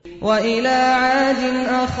 وَإِلَى عَادٍ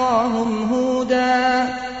أَخَاهُمْ هُودًا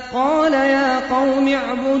قَالَ يَا قَوْمِ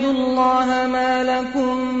اعْبُدُوا اللَّهَ مَا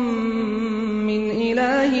لَكُمْ مِنْ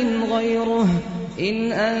إِلَٰهٍ غَيْرُهُ إِنْ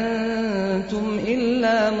أَنْتُمْ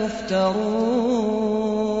إِلَّا مُفْتَرُونَ.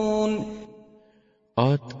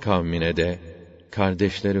 Ad kavmine de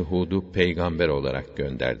kardeşleri Hud'u peygamber olarak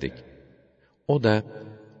gönderdik. O da,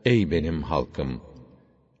 ey benim halkım!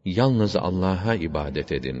 Yalnız Allah'a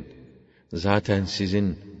ibadet edin. Zaten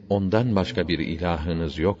sizin ondan başka bir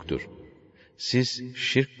ilahınız yoktur. Siz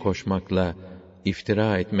şirk koşmakla,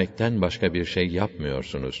 iftira etmekten başka bir şey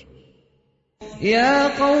yapmıyorsunuz.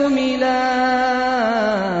 Ya kavmi la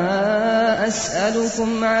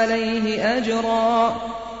es'elukum aleyhi ecra.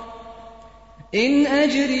 İn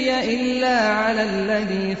ecriye illa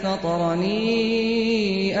alellezî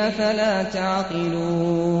fatarani efela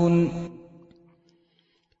ta'qilûn.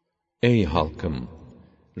 Ey halkım!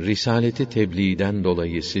 Risaleti tebliğden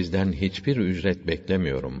dolayı sizden hiçbir ücret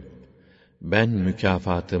beklemiyorum. Ben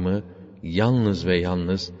mükafatımı yalnız ve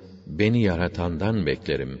yalnız beni yaratandan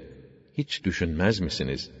beklerim. Hiç düşünmez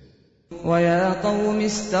misiniz? وَيَا قَوْمِ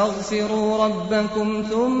اسْتَغْفِرُوا رَبَّكُمْ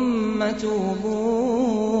ثُمَّ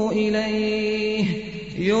تُوبُوا إِلَيْهِ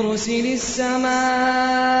يُرْسِلِ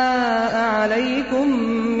السَّمَاءَ عَلَيْكُمْ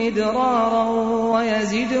مِدْرَارًا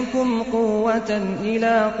وَيَزِدْكُمْ قُوَّةً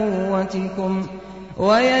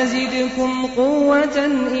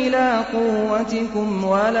إِلَى قُوَّتِكُمْ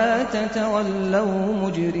وَلَا تَتَوَلَّوْا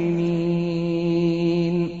مُجْرِمِينَ.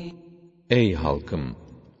 Ey halkım!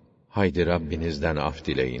 Haydi Rabbinizden af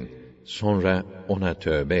dileyin. Sonra ona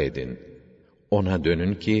tövbe edin. Ona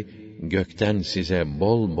dönün ki gökten size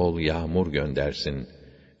bol bol yağmur göndersin.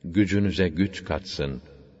 Gücünüze güç katsın.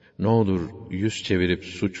 Ne olur yüz çevirip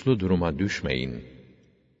suçlu duruma düşmeyin.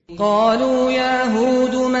 قَالُوا يَا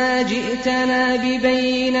هُودُ مَا جِئْتَنَا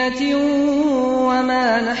بِبَيِّنَةٍ وَمَا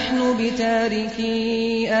نَحْنُ بِتَارِكِي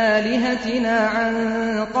آلِهَتِنَا عَنْ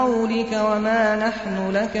قَوْلِكَ وَمَا نَحْنُ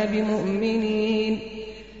لَكَ بِمُؤْمِنِينَ.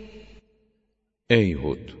 Ey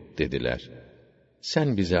Hud dediler.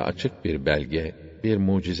 Sen bize açık bir belge, bir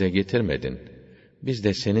mucize getirmedin. Biz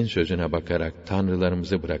de senin sözüne bakarak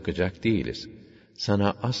tanrılarımızı bırakacak değiliz.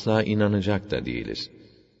 Sana asla inanacak da değiliz.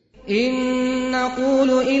 İn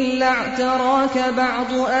naqulu illa i'taraka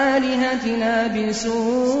ba'du alihatina bisu'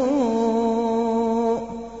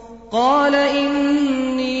 qala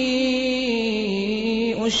inni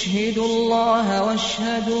ushhidullaha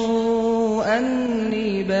veşhedû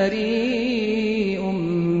enni beri'un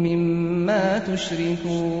mimma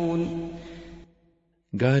tuşrikûn.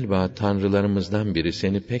 Galiba tanrılarımızdan biri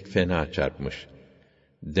seni pek fena çarpmış.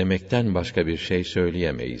 Demekten başka bir şey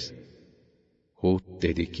söyleyemeyiz. Hud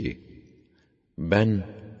dedi ki, ben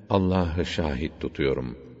Allah'ı şahit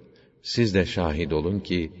tutuyorum. Siz de şahit olun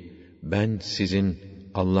ki, ben sizin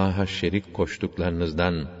Allah'a şerik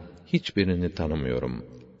koştuklarınızdan hiçbirini tanımıyorum.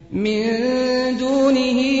 Min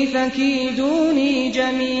dunihi fekiduni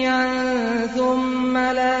cemi'an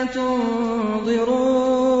thumma la tunzirun.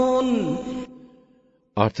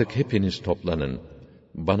 Artık hepiniz toplanın,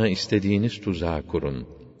 bana istediğiniz tuzağı kurun,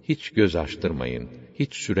 hiç göz açtırmayın,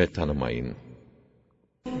 hiç süre tanımayın.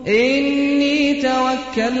 İnni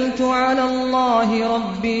tevekkeltu alallahi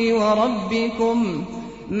rabbi ve rabbikum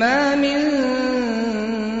ma min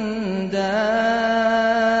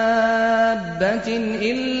dabbetin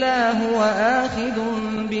illa huve ahidun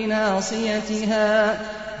binasiyetiha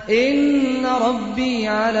inne rabbi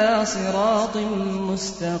ala sıratın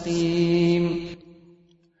müstakim.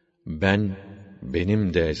 Ben,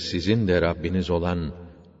 benim de sizin de Rabbiniz olan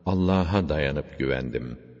Allah'a dayanıp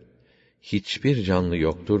güvendim. Hiçbir canlı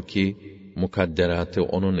yoktur ki, mukadderatı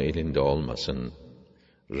onun elinde olmasın.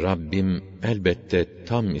 Rabbim elbette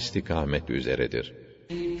tam istikamet üzeredir.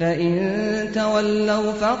 فَاِنْ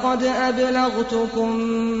تَوَلَّوْا فَقَدْ أَبْلَغْتُكُمْ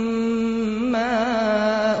مَا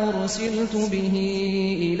أُرْسِلْتُ بِهِ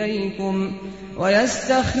إِلَيْكُمْ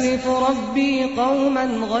وَيَسْتَخْلِفُ رَبِّي قَوْمًا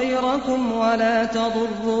غَيْرَكُمْ وَلَا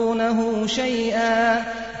تَضُرُّونَهُ شَيْئًا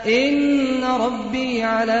إِنَّ رَبِّي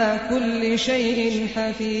عَلَى كُلِّ شَيْءٍ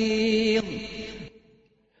حَفِيظٌ.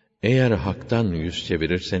 Eğer haktan yüz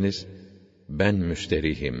çevirirseniz, ben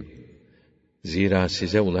müsterihim. Zira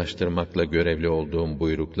size ulaştırmakla görevli olduğum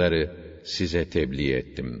buyrukları size tebliğ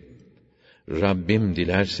ettim. Rabbim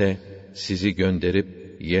dilerse, sizi gönderip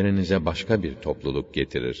yerinize başka bir topluluk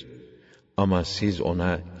getirir. Ama siz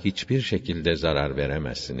ona hiçbir şekilde zarar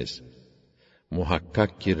veremezsiniz.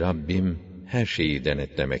 Muhakkak ki Rabbim her şeyi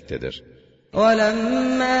denetlemektedir.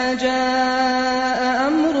 وَلَمَّا جَاءَ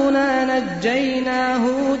أَمْرُنَا نَجَّيْنَا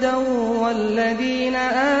هُودًا وَالَّذِينَ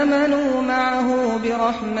آمَنُوا مَعَهُ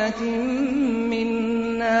بِرَحْمَةٍ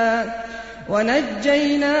مِنَّا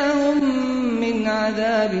وَنَجَّيْنَاهُمْ مِنْ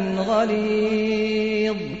عَذَابٍ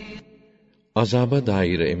غَلِيظٍ. Azaba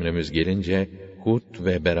dair emrimiz gelince, Hud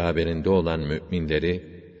ve beraberinde olan müminleri,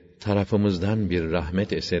 tarafımızdan bir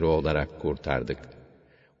rahmet eseri olarak kurtardık.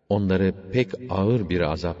 Onları pek ağır bir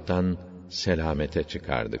azaptan selamete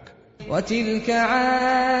çıkardık. وَتِلْكَ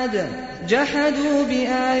عَادٌ جَحَدُوا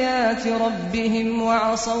بِآيَاتِ رَبِّهِمْ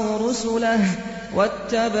وَعَصَوْا رُسُلَهُ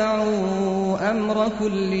وَاتَّبَعُوا أَمْرَ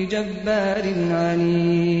كُلِّ جَبَّارٍ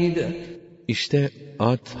عَنِيدٍ. İşte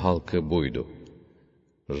Ad halkı buydu.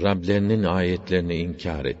 Rablerinin ayetlerini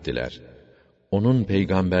inkar ettiler. Onun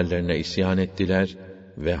peygamberlerine isyan ettiler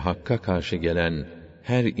ve Hakk'a karşı gelen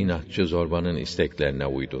her inatçı zorbanın isteklerine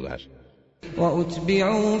uydular.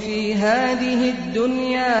 وَأُتْبِعُوا فِي هَذِهِ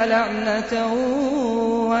الدُّنْيَا لَعْنَةً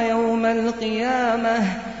وَيَوْمَ الْقِيَامَةِ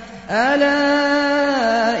أَلَا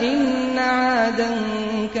إِنَّ عَادًا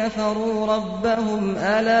كَفَرُوا رَبَّهُمْ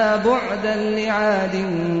أَلَا بُعْدًا لِعَادٍ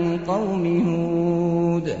قَوْمِ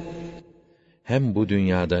هُودٍ. Hem bu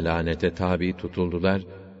dünyada lanete tabi tutuldular,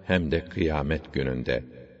 hem de kıyamet gününde.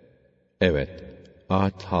 Evet,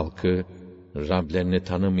 Ad halkı, Rablerini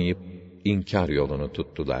tanımayıp, inkar yolunu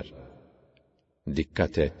tuttular.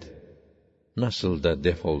 Dikkat et! Nasıl da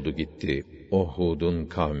defoldu gitti o Hud'un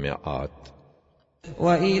kavmi Ad.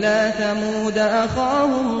 وَإِلَى ثَمُودَ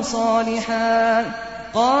أَخَاهُمْ صَالِحًا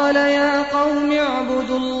قَالَ يَا قَوْمِ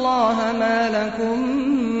اعْبُدُوا اللَّهَ مَا لَكُمْ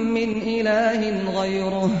مِنْ إِلَٰهٍ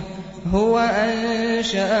غَيْرُهُ هُوَ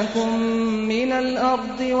أَنشَأَكُم مِّنَ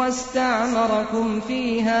الْأَرْضِ وَاسْتَعْمَرَكُمْ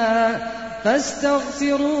فِيهَا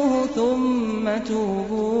فَاسْتَغْفِرُوهُ ثُمَّ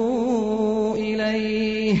تُوبُوا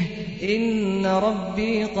إِلَيْهِ إِنَّ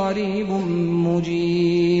رَبِّي قَرِيبٌ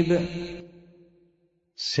مُّجِيبٌ.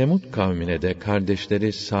 Semud kavmine de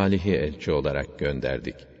kardeşleri Salih'i elçi olarak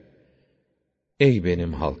gönderdik. Ey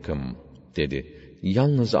benim halkım, dedi,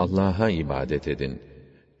 yalnız Allah'a ibadet edin.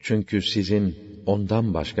 Çünkü sizin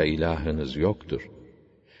ondan başka ilahınız yoktur.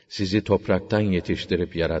 Sizi topraktan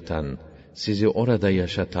yetiştirip yaratan, sizi orada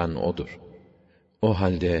yaşatan O'dur. O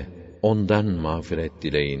halde ondan mağfiret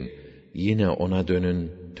dileyin, yine O'na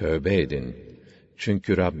dönün, tövbe edin.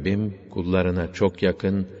 Çünkü Rabbim kullarına çok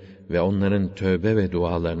yakın ve onların tövbe ve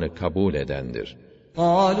dualarını kabul edendir.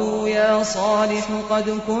 قَالُوا يَا صَالِحُ قَدْ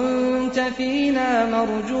كُنْتَ فِينَا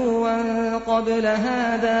مَرْجُوًّا قَبْلَ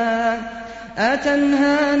هَذَا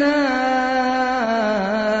أَتَنْهَانَا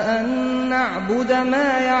أَن نَّعْبُدَ مَا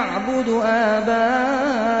يَعْبُدُ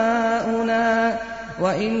آبَاؤُنَا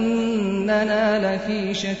وَإِنَّنَا لَفِي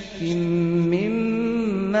شَكٍّ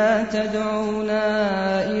مِّمَّا تَدْعُونَا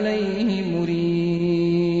إِلَيْهِ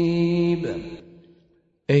مُرِيبٍ.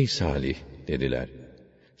 Ey Salih, dediler,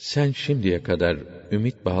 sen şimdiye kadar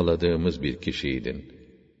ümit bağladığımız bir kişiydin.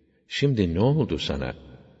 Şimdi ne oldu sana?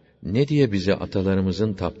 Ne diye bizi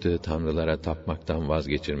atalarımızın taptığı tanrılara tapmaktan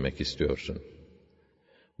vazgeçirmek istiyorsun?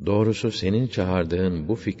 Doğrusu senin çağırdığın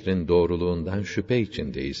bu fikrin doğruluğundan şüphe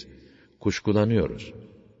içindeyiz, kuşkulanıyoruz.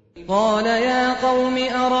 قَالَ يَا قَوْمِ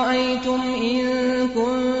أَرَأَيْتُمْ إِن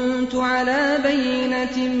كُنتُ عَلَى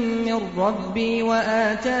بَيِّنَةٍ مِّن من ربي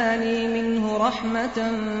وآتاني منه رحمة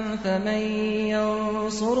فمن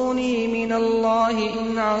ينصرني من الله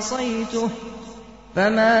إن عصيته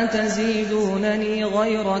فما تزيدونني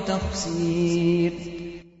غير تخسير.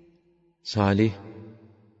 Salih,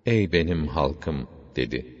 ey benim halkım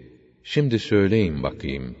dedi. Şimdi söyleyin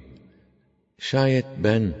bakayım. Şayet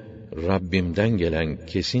ben Rabbimden gelen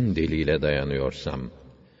kesin delile dayanıyorsam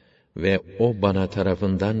ve o bana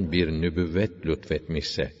tarafından bir nübüvvet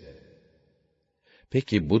lütfetmişse,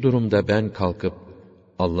 peki bu durumda ben kalkıp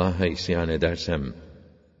Allah'a isyan edersem,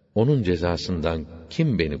 onun cezasından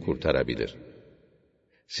kim beni kurtarabilir?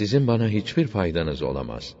 Sizin bana hiçbir faydanız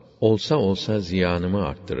olamaz. Olsa olsa ziyanımı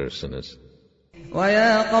arttırırsınız.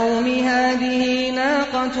 وَيَا قَوْمِ هَٰذِهِ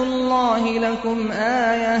نَاقَةُ اللّٰهِ لَكُمْ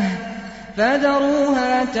آيَةً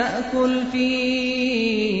فَذَرُوهَا تَأْكُلْ فِي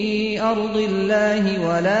أَرْضِ اللّٰهِ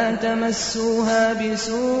وَلَا تَمَسُّوهَا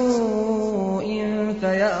بِسُوءٍ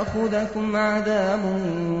فَيَأْخُذَكُمْ عَذَابٌ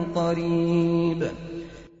قَرِيبٌ.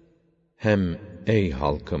 Hem ey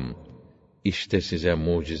halkım, işte size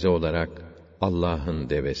mucize olarak Allah'ın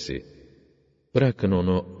devesi. Bırakın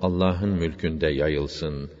onu Allah'ın mülkünde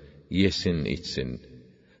yayılsın, yesin içsin.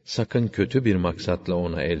 Sakın kötü bir maksatla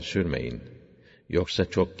ona el sürmeyin. Yoksa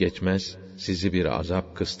çok geçmez, sizi bir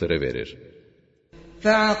azap kıstırıverir.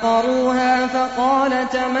 فَعَقَرُوهَا فَقَالَ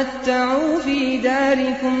تَمَتَّعُوا فِي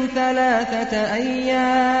دَارِكُمْ ثَلَاثَةَ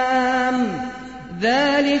أَيَّامٍ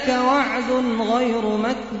ذَٰلِكَ وَعْدٌ غَيْرُ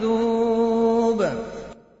مَكْذُوبٍ.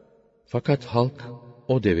 Fakat halk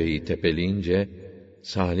o deveyi tepeleyince,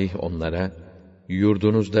 Salih onlara,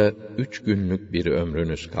 yurdunuzda 3 günlük bir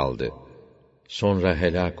ömrünüz kaldı. Sonra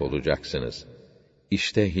helak olacaksınız.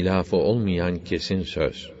 İşte hilafı olmayan kesin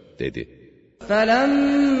söz, dedi.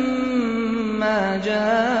 فَلَمَّا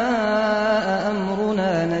جَاءَ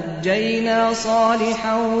أَمْرُنَا نَجَّيْنَا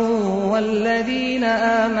صَالِحًا وَالَّذِينَ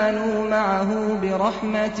آمَنُوا مَعَهُ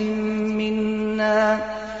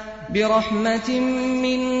بِرَحْمَةٍ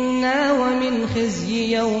مِّنَّا وَمِنْ خِزْيِ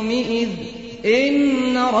يَوْمِئِذٍ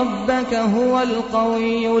إِنَّ رَبَّكَ هُوَ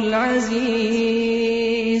الْقَوِيُّ الْعَزِيزُ.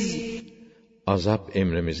 Azap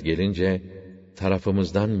emrimiz gelince,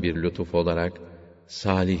 tarafımızdan bir lütuf olarak,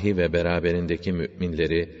 Salih'i ve beraberindeki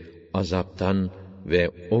müminleri azaptan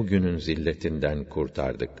ve o günün zilletinden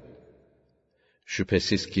kurtardık.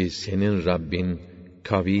 Şüphesiz ki senin Rabbin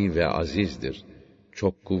kavi ve azizdir,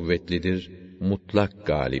 çok kuvvetlidir, mutlak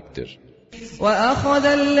galiptir. وَأَخَذَ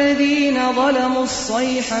الَّذ۪ينَ ظَلَمُوا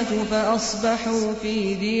الصَّيْحَةُ فَأَصْبَحُوا ف۪ي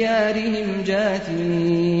دِيَارِهِمْ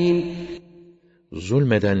جَاثِمِينَ.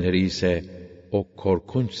 Zulmedenleri ise o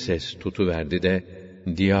korkunç ses tutuverdi de,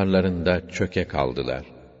 diyarlarında çöke kaldılar.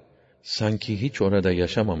 Sanki hiç orada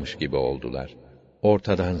yaşamamış gibi oldular.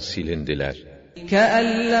 Ortadan silindiler. كَأَنْ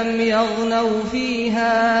لَمْ يَغْنَوْا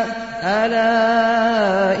ف۪يهَا أَلَا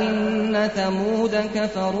إِنَّ ثَمُودَ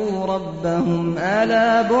كَفَرُوا رَبَّهُمْ أَلَا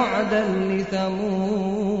بُعْدًا لِثَمُودَ.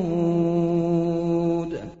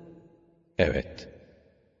 Evet,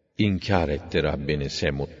 inkar etti Rabbini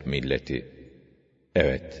Semud milleti.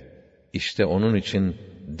 Evet, işte onun için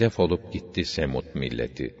defolup gitti Semud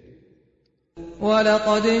milleti.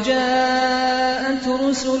 وَلَقَدْ جَاءَتْ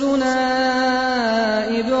رُسُلُنَا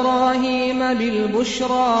إِبْرَاهِيمَ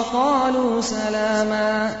بِالْبُشْرَى قَالُوا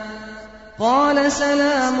سَلَامًا قَالَ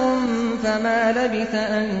سَلَامٌ فَمَا لَبِثَ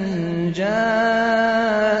أَنْ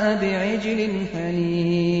جَاءَ بِعِجْلٍ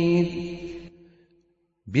حَنِيذٍ.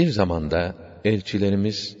 Bir zamanda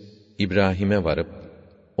elçilerimiz İbrahim'e varıp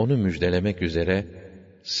onu müjdelemek üzere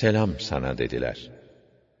selam sana dediler.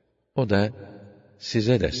 O da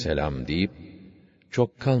size de selam deyip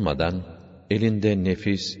çok kalmadan elinde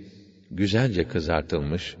nefis, güzelce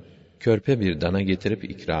kızartılmış körpe bir dana getirip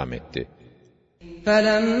ikram etti.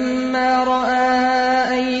 فَلَمَّا رَأَى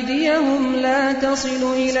أَيْدِيَهُمْ لَا تَصِلُ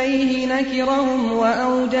إِلَيْهِ نَكِرَهُمْ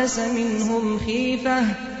وَأَوْجَسَ مِنْهُمْ خِيفَةً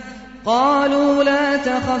قَالُوا لَا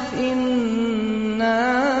تَخَفْ إِنَّا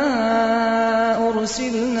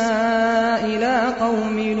أُرْسِلْنَا إِلَى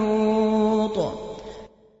قَوْمِ لُوطٍ.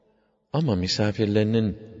 Ama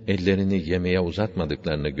misafirlerinin ellerini yemeğe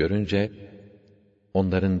uzatmadıklarını görünce,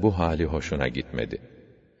 onların bu hali hoşuna gitmedi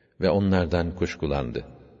ve onlardan kuşkulandı.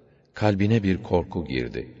 Kalbine bir korku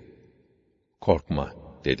girdi. Korkma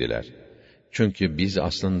dediler. Çünkü biz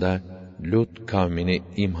aslında Lut kavmini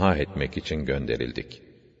imha etmek için gönderildik.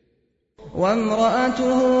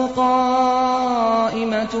 وَامْرَأَتُهُ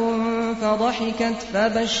قَائِمَةٌ فَضَحِكَتْ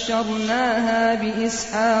فَبَشَّرْنَاهَا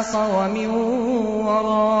بِإِسْحَاقَ وَمِنْ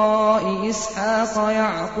وَرَاءِ إِسْحَاقَ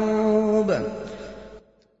يَعْقُوبَ.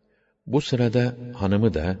 Bu sırada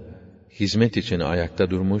hanımı da hizmet için ayakta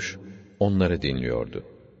durmuş, onları dinliyordu.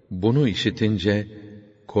 Bunu işitince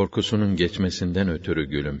korkusunun geçmesinden ötürü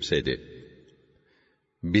gülümsedi.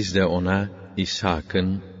 Biz de ona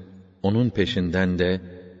İshak'ın, onun peşinden de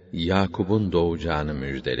Yakub'un doğacağını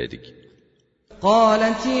müjdeledik.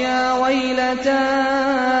 قالت يا ويلتى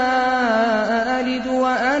أألد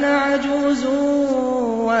وأنا عجوز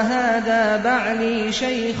وهذا بعلي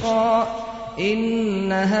شيخا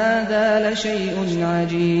إن هذا لشيء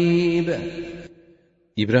عجيب.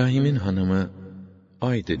 İbrahim'in hanımı,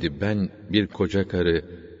 ay dedi, ben bir koca karı,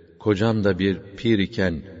 kocam da bir pir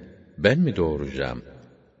iken ben mi doğuracağım?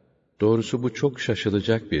 Doğrusu bu çok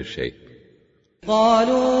şaşılacak bir şey.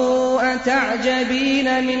 قالوا أتعجبين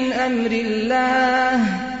من أمر الله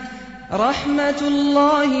رحمة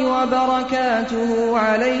الله وبركاته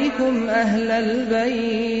عليكم أهل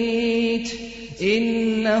البيت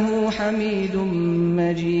إنه حميد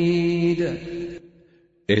مجيد.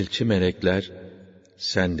 Elçi melekler,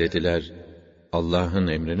 sen dediler, Allah'ın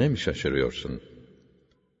emrine mi şaşırıyorsun?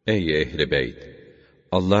 Ey ehli beyt!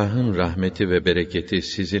 Allah'ın rahmeti ve bereketi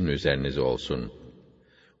sizin üzerinize olsun.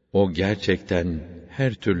 O gerçekten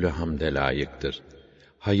her türlü hamde layıktır.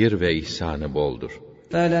 Hayır ve ihsanı boldur.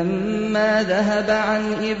 فَلَمَّا ذَهَبَ عَنْ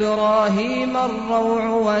إِبْرَاهِيمَ الرَّوْعُ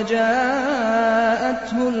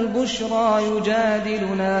وَجَاءَتْهُ الْبُشْرَى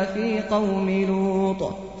يُجَادِلُنَا فِي قَوْمِ لُوطٍ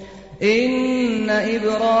إِنَّ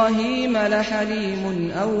إِبْرَاهِيمَ لَحَلِيمٌ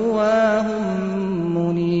أَوَّاهٌ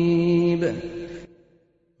مُنِيبٌ.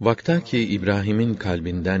 Vaktaki İbrahim'in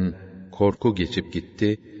kalbinden korku geçip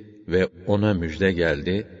gitti ve ona müjde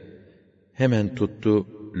geldi, hemen tuttu,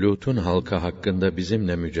 Lut'un halkı hakkında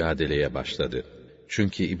bizimle mücadeleye başladı.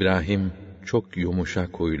 Çünkü İbrahim çok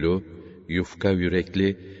yumuşak huylu, yufka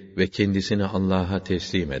yürekli ve kendisini Allah'a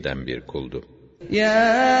teslim eden bir kuldu.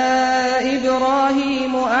 Ya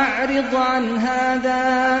İbrahim a'rid an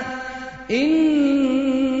hâzâ innehu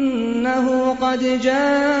kad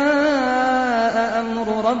câe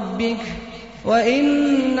emru rabbik ve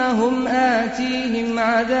innehum âtîhim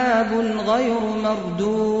azâbun gayru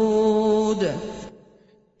merdûd.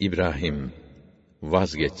 İbrahim,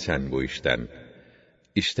 vazgeç sen bu işten.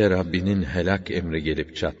 İşte Rabbinin helak emri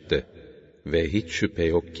gelip çattı ve hiç şüphe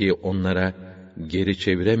yok ki onlara geri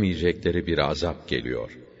çeviremeyecekleri bir azap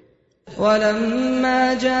geliyor.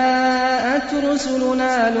 وَلَمَّا جَاءَتْ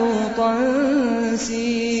رُسُلُنَا لُوطًا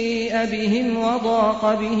سِيءَ بِهِمْ وَضَاقَ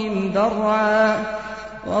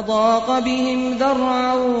بِهِمْ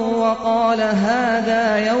ذَرْعًا وَقَالَ هَذَا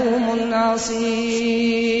يَوْمٌ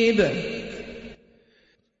عَصِيبٌ.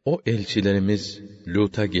 O elçilerimiz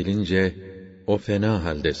Lut'a gelince o fena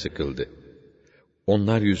halde sıkıldı.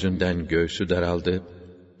 Onlar yüzünden göğsü daraldı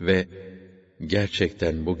ve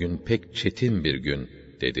gerçekten bugün pek çetin bir gün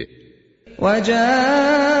dedi. وَجَاءَهُ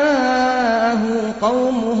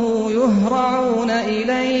قَوْمُهُ يُهْرَعُونَ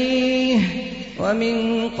إِلَيْهِ وَمِنْ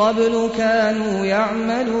قَبْلُ كَانُوا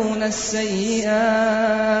يَعْمَلُونَ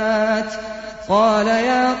السَّيِّئَاتِ قَالَ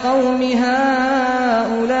يَا قَوْمِ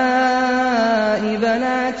هَؤُلَاءِ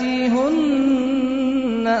بَنَاتِي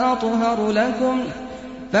هُنَّ أَطْهَرُ لَكُمْ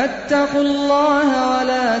فَاتَّقُوا اللَّهَ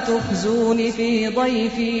وَلَا تُخْزُونِ فِي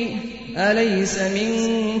ضَيْفِي أَلَيْسَ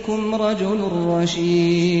مِنْكُمْ رَجُلٌ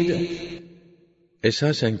رَشِيدٌ.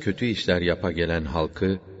 Esasen kötü işler yapa gelen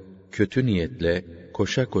halkı, kötü niyetle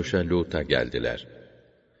koşa koşa Lut'a geldiler.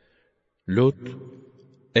 Lut,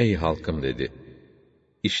 ey halkım dedi,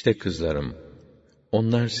 İşte kızlarım,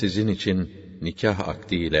 onlar sizin için nikah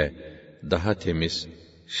akdiyle daha temiz,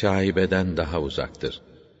 şaibeden daha uzaktır.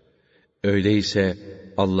 Öyleyse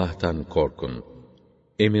Allah'tan korkun,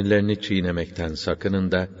 emirlerini çiğnemekten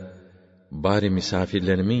sakının da, bari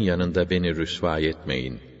misafirlerimin yanında beni rüsva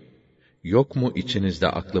etmeyin. Yok mu içinizde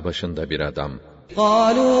aklı başında bir adam?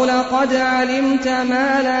 قَالُوا لَقَدْ عَلِمْتَ مَا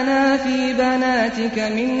لَنَا فِي بَنَاتِكَ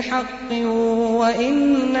مِنْ حَقٍّ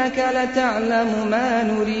وَإِنَّكَ لَتَعْلَمُ مَا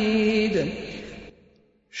نُرِيدُ.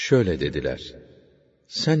 Şöyle dediler,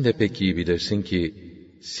 sen de pek iyi bilirsin ki,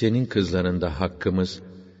 senin kızlarında hakkımız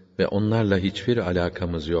ve onlarla hiçbir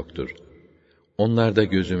alakamız yoktur. Onlarda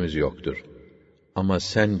gözümüz yoktur. Ama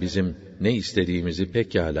sen bizim ne istediğimizi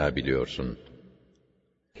pekâlâ biliyorsun.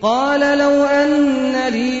 قَالَ لَوْ أَنَّ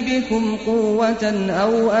لِي بِكُمْ قُوَّةً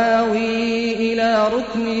أَوْ آوِي إِلَى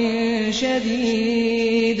رُكْنٍ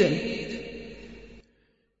شَدِيدٍ.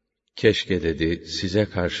 Keşke dedi, size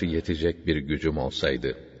karşı yetecek bir gücüm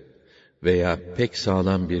olsaydı veya pek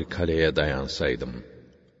sağlam bir kaleye dayansaydım.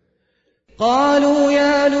 قَالُوا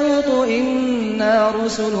يَا لُوطُ إِنَّا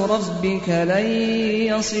رُسُلُ رَبِّكَ لَنْ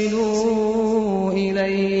يَصِلُوا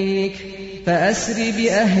إِلَيْكَ فَأَسْرِ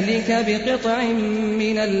بِأَهْلِكَ بِقِطْعٍ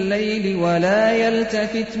مِّنَ اللَّيْلِ وَلَا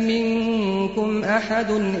يَلْتَفِتْ مِنكُمْ أَحَدٌ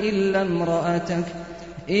إِلَّا امْرَأَتَكَ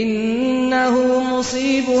إِنَّهُ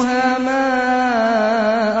مُصِيبُهَا مَا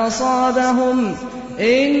أصابهم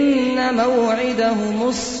إن موعدهم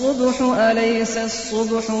الصبح أليس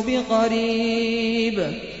الصبح بقريب.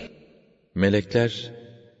 Melekler,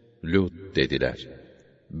 Lut dediler.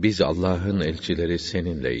 Biz Allah'ın elçileri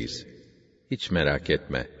seninleyiz. Hiç merak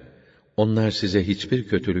etme. Onlar size hiçbir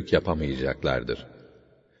kötülük yapamayacaklardır.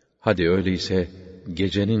 Hadi öyleyse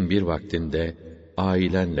gecenin bir vaktinde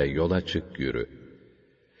ailenle yola çık yürü.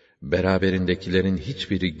 Beraberindekilerin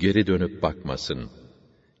hiçbiri geri dönüp bakmasın.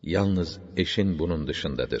 Yalnız eşin bunun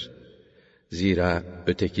dışındadır. Zira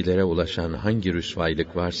ötekilere ulaşan hangi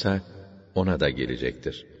rüsvaylık varsa ona da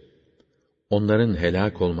gelecektir. Onların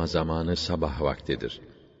helak olma zamanı sabah vaktidir.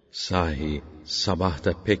 Sahi sabah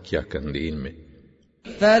da pek yakın değil mi?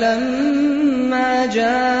 فَلَمَّا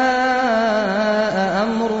جَاءَ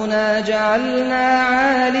أَمْرُنَا جَعَلْنَا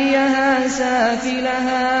عَالِيَهَا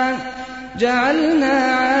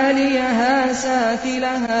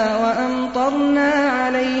سَافِلَهَا وَأَمْطَرْنَا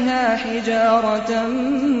عَلَيْهَا حِجَارَةً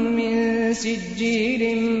مِّن سِجِّيلٍ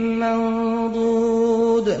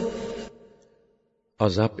مَّنضُودٍ.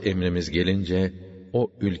 Azap emrimiz gelince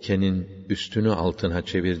o ülkenin üstünü altına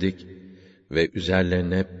çevirdik ve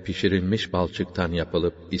üzerlerine pişirilmiş balçıktan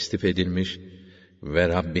yapılıp istif edilmiş ve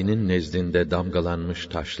Rabbinin nezdinde damgalanmış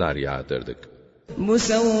taşlar yağdırdık.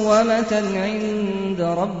 مُسَوَّمَةً عِندَ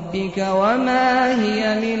رَبِّكَ وَمَا هِيَ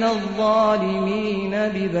مِنَ الظَّالِمِينَ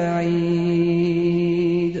بِبَعِيدٍ.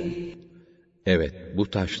 Evet, bu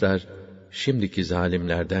taşlar şimdiki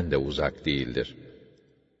zalimlerden de uzak değildir.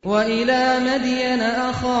 وَإِلَى مَدْيَنَ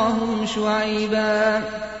أَخَاهُمْ شُعَيْبًا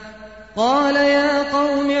قَالَ يَا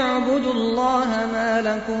قَوْمِ اعْبُدُوا اللَّهَ مَا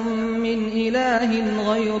لَكُمْ مِنْ إِلَٰهٍ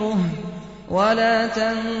غَيْرُهُ وَلَا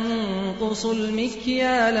تَنقُصُوا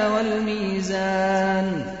الْمِكْيَالَ وَالْمِيزَانَ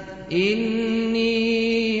إِنِّي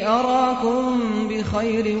أَرَاكُمْ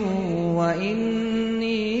بِخَيْرٍ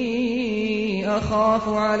وَإِنِّي أَخَافُ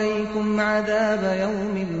عَلَيْكُمْ عَذَابَ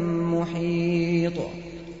يَوْمٍ مُحِيطٍ.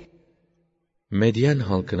 Medyen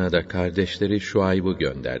halkına da kardeşleri Şuayb'ı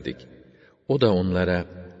gönderdik. O da onlara,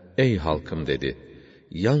 ey halkım dedi,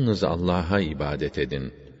 yalnız Allah'a ibadet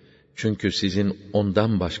edin. Çünkü sizin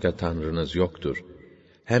ondan başka tanrınız yoktur.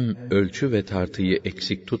 Hem ölçü ve tartıyı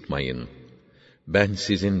eksik tutmayın. Ben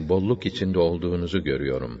sizin bolluk içinde olduğunuzu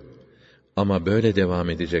görüyorum. Ama böyle devam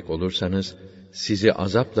edecek olursanız, sizi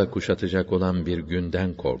azapla kuşatacak olan bir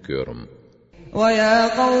günden korkuyorum. وَيَا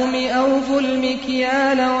قَوْمِ أَوْفُوا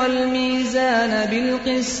الْمِكْيَالَ وَالْمِيزَانَ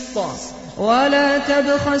بِالْقِسْطِ وَلَا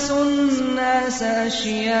تَبْخَسُوا النَّاسَ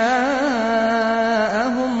أَشْيَاءَهُمْ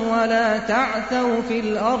وَلَا تَعْثَوْا فِي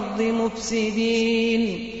الْأَرْضِ مُفْسِدِينَ.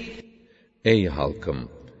 Ey halkım!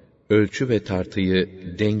 Ölçü ve tartıyı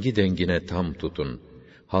dengi dengine tam tutun.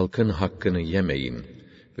 Halkın hakkını yemeyin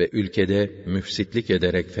ve ülkede müfsitlik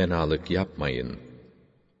ederek fenalık yapmayın.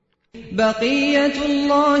 بَقِيَّةُ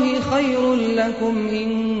اللّٰهِ خَيْرٌ لَكُمْ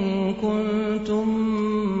اِنْ كُنْتُمْ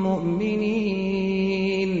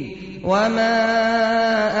مُؤْمِنِينَ وَمَا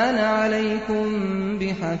أَنَا عَلَيْكُمْ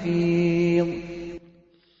بِحَفِيظٍ.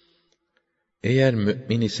 Eğer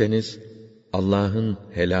mü'min iseniz, Allah'ın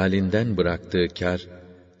helalinden bıraktığı kâr,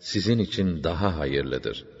 sizin için daha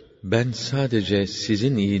hayırlıdır. Ben sadece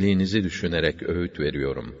sizin iyiliğinizi düşünerek öğüt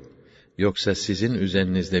veriyorum. Yoksa sizin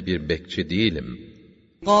üzerinizde bir bekçi değilim.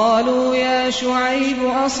 قَالُوا يَا شُعَيْبُ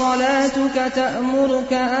أَصَلَاتُكَ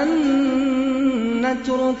تَأْمُرُكَ أَن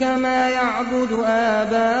نَّتْرُكَ مَا يَعْبُدُ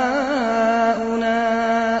آبَاؤُنَا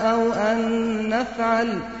أَوْ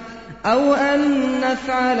أَن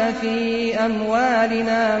نَّفْعَلَ فِي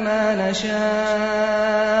أَمْوَالِنَا مَا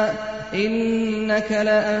نَشَاءُ إِنَّكَ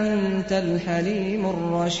لَأَنْتَ الْحَلِيمُ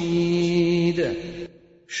الرَّشِيدُ.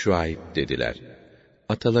 Şuayb dediler,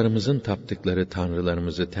 atalarımızın taptıkları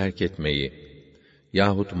tanrılarımızı terk etmeyi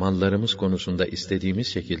yahut mallarımız konusunda istediğimiz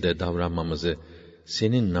şekilde davranmamızı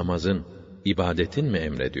senin namazın, ibadetin mi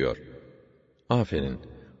emrediyor? Aferin,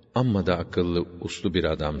 amma da akıllı, uslu bir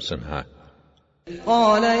adamsın ha.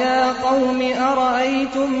 قَالَ يَا قَوْمِ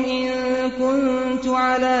أَرَأَيْتُمْ إِن كُنتُ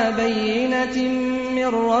عَلَى بَيِّنَةٍ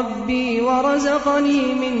مِّن رَّبِّي وَرَزَقَنِي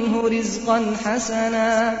مِنْهُ رِزْقًا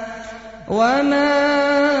حَسَنًا وَمَا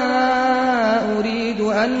أُرِيدُ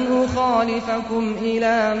أَنْ أُخَالِفَكُمْ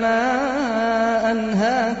إِلَى مَا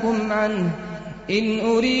أَنْهَاكُمْ عَنْهُ إِنْ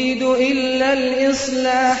أُرِيدُ إِلَّا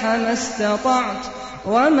الْإِصْلَاحَ مَا اسْتَطَعْتُ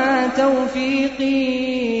وَمَا تَوْفِيقِي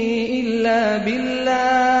إِلَّا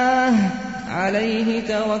بِاللَّهِ عَلَيْهِ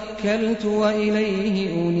تَوَكَّلْتُ وَإِلَيْهِ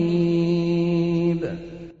أُنِيبُ.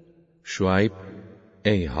 Şuayb,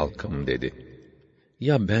 ey halkım dedi,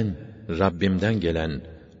 ya ben Rabbimden gelen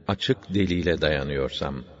açık delile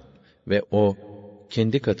dayanıyorsam ve o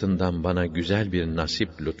kendi katından bana güzel bir nasip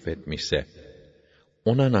lütfetmişse,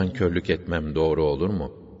 ona nankörlük etmem doğru olur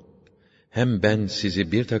mu? Hem ben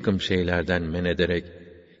sizi bir takım şeylerden men ederek,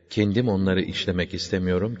 kendim onları işlemek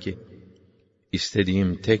istemiyorum ki.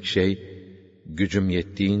 İstediğim tek şey, gücüm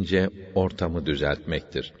yettiğince ortamı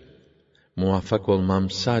düzeltmektir. Muvaffak olmam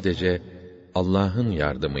sadece Allah'ın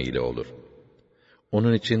yardımı ile olur.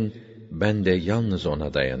 Onun için ben de yalnız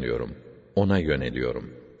ona dayanıyorum, ona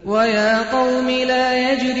yöneliyorum. وَيَا قَوْمِ لَا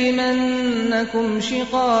يَجْرِمَنَّكُمْ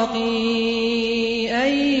شِقَاقِي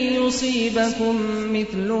أَن يُصِيبَكُم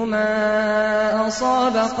مِّثْلُ مَا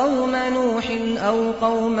أَصَابَ قَوْمَ نُوحٍ أَوْ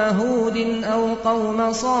قَوْمَ هُودٍ أَوْ قَوْمَ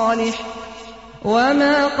صَالِحٍ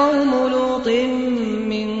وَمَا قَوْمُ لُوطٍ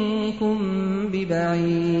مِّنكُم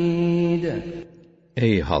بِبَعِيدٍ.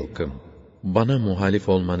 Ey halkım! Bana muhalif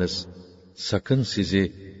olmanız, sakın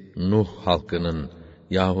sizi Nuh halkının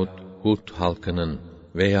yahut Hud halkının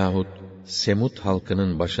veyahut Semud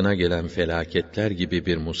halkının başına gelen felaketler gibi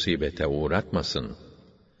bir musibete uğratmasın.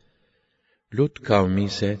 Lut kavmi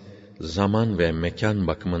ise zaman ve mekan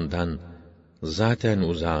bakımından zaten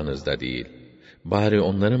uzağınızda değil. Bari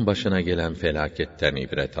onların başına gelen felaketten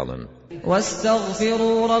ibret alın.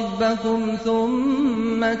 وَاسْتَغْفِرُوا رَبَّكُمْ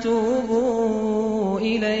ثُمَّ تُوبُوا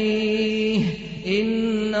إِلَيْهِ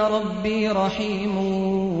إِنَّ رَبِّي رَحِيمٌ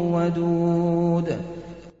وَدُودٌ.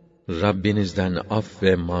 Rabbinizden af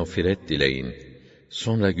ve mağfiret dileyin.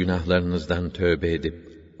 Sonra günahlarınızdan tövbe edip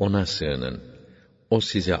ona sığının. O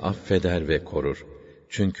sizi affeder ve korur.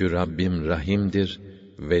 Çünkü Rabbim rahimdir,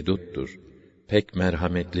 veduttur. Pek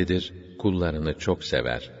merhametlidir, kullarını çok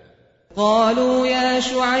sever. قَالُوا يَا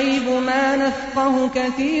شُعَيْبُ مَا نَفْقَهُ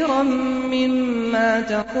كَثِيرًا مِّمَّا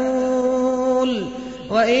تَقُولُ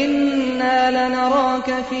وَإِنَّا لَنَرَاكَ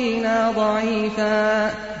فِينَا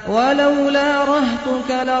ضَعِيفًا وَلَوْلَا رَهْطُكَ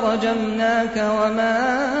لَرَجَمْنَاكَ وَمَا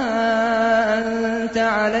أَنْتَ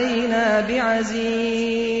عَلَيْنَا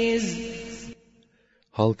بِعَزِيزٍ.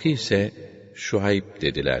 Halkı ise Şuayb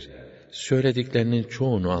dediler. Söylediklerinin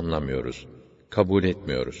çoğunu anlamıyoruz, kabul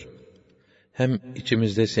etmiyoruz. Hem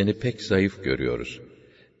içimizde seni pek zayıf görüyoruz.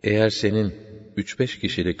 Eğer senin 3-5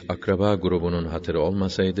 kişilik akraba grubunun hatırı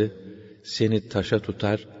olmasaydı, seni taşa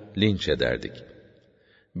tutar, linç ederdik.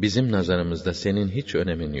 Bizim nazarımızda senin hiç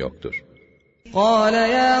önemin yoktur. قَالَ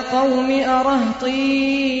يَا قَوْمِ أَرَهْطِي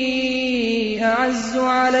أَعَزُّ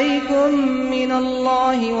عَلَيْكُمْ مِنَ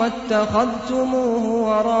اللَّهِ وَاتَّخَذْتُمُوهُ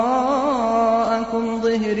وَرَاءَكُمْ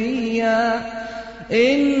ظِهْرِيًّا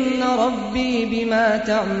إِنَّ رَبِّي بِمَا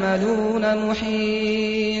تَعْمَلُونَ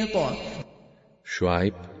مُحِيطٌ.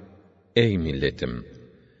 Şuayb, ey milletim!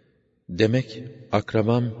 Demek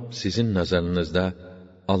akrabam sizin nazarınızda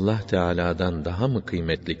Allah Teala'dan daha mı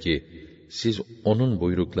kıymetli ki siz onun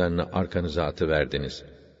buyruklarını arkanıza atıverdiniz?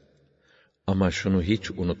 Ama şunu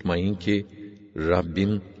hiç unutmayın ki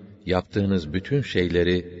Rabbim yaptığınız bütün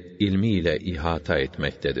şeyleri ilmiyle ihata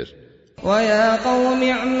etmektedir. وَيَا قَوْمِ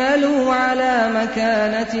اعْمَلُوا عَلَى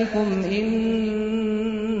مَكَانَتِكُمْ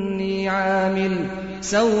إِنِّي عَامِلٌ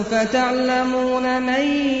سَوْفَ تَعْلَمُونَ مَنْ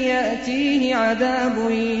يَأْتِيهِ عَذَابٌ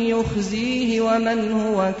يُخْزِيهِ وَمَنْ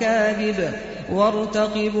هُوَ كَاذِبٌ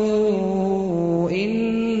وَارْتَقِبُوا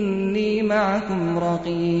إِنِّي مَعَكُمْ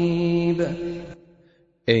رَقِيبٌ.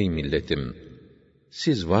 Ey milletim!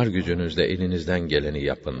 Siz var gücünüzle elinizden geleni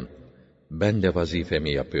yapın. Ben de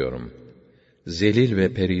vazifemi yapıyorum. Zelil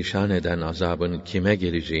ve perişan eden azabın kime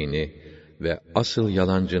geleceğini ve asıl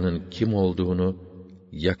yalancının kim olduğunu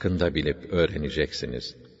yakında bilip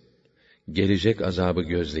öğreneceksiniz. Gelecek azabı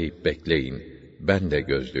gözleyip bekleyin. Ben de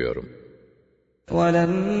gözlüyorum.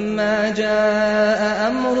 وَلَمَّا جَاءَ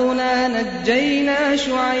أَمْرُنَا نَجَّيْنَا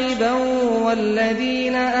شُعَيْبًا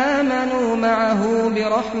وَالَّذِينَ آمَنُوا مَعَهُ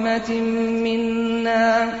بِرَحْمَةٍ مِّنَّا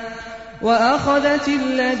وَأَخَذَتِ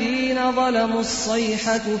الَّذِينَ ظَلَمُوا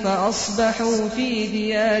الصَّيْحَةُ فَأَصْبَحُوا فِي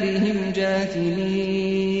دِيَارِهِمْ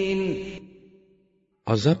جَاثِمِينَ.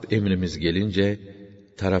 Azap emrimiz gelince,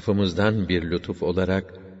 tarafımızdan bir lütuf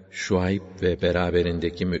olarak Şuayb ve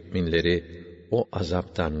beraberindeki müminleri o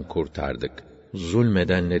azaptan kurtardık.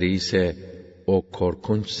 Zulmedenleri ise o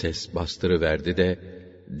korkunç ses bastırıverdi de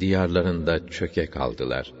diyarlarında çöke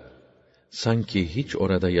kaldılar. Sanki hiç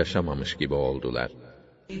orada yaşamamış gibi oldular.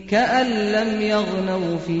 كَأَنْ لَمْ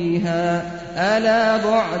يَغْنَوْا فِيهَا أَلَا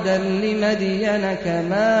بُعْدًا لِمَدْيَنَ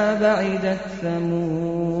كَمَا بَعِدَتْ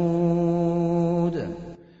ثَمُودُ.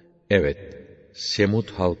 Evet, Semud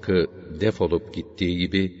halkı defolup gittiği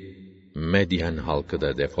gibi Medyen halkı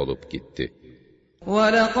da defolup gitti.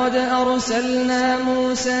 وَلَقَدْ أَرْسَلْنَا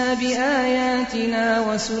مُوسَى بِآيَاتِنَا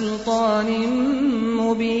وَسُلْطَانٍ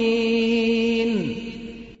مُّبِينٍ.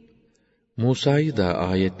 Musa'yı da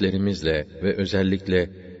ayetlerimizle ve özellikle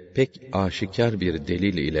pek aşikar bir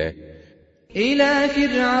delil ile إِلَى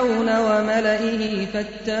فِرْعَوْنَ وَمَلَئِهِ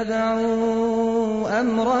فَاتَّبَعُوا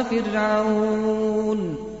أَمْرَ فِرْعَوْنَ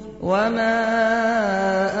وَمَا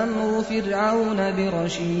أَمْرُ فِرْعَوْنَ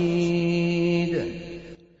بِرَشِيدٍ.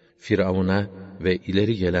 Firavun'a ve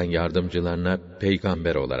ileri gelen yardımcılarına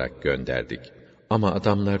peygamber olarak gönderdik. Ama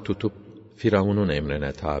adamlar tutup Firavun'un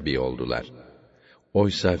emrine tabi oldular.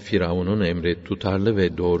 Oysa Firavun'un emri tutarlı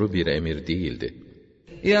ve doğru bir emir değildi.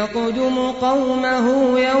 يَقْدُمُ قَوْمَهُ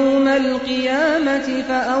يَوْمَ الْقِيَامَةِ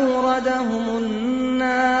فَأَوْرَدَهُمُ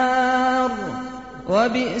النَّارَ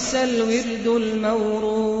وَبِئْسَ الْوِرْدُ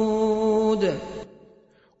الْمَوْرُودُ.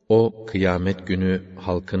 O kıyamet günü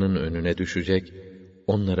halkının önüne düşecek,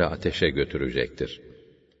 onları ateşe götürecektir.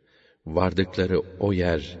 Vardıkları o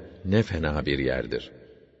yer ne fena bir yerdir.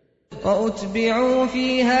 وَأُتْبِعُوا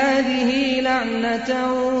فِي هَٰذِهِ لَعْنَةً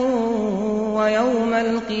وَيَوْمَ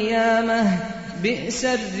الْقِيَامَةِ بِئْسَ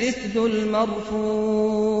الرِّفْدُ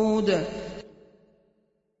الْمَرْفُودُ.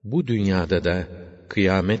 Bu dünyada da,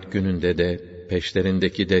 kıyamet gününde de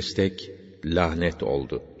peşlerindeki destek lanet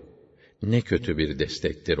oldu. Ne kötü bir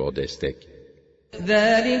destektir o destek.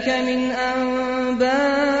 ذَٰلِكَ مِنْ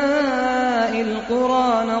أَنْبَاءِ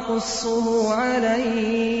الْقُرَىٰ نَقُصُّهُ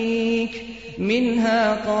عَلَيْكَ مِنْهَا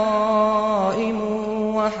قَائِمٌ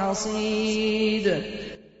وَحَصِيدٌ.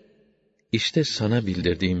 İşte sana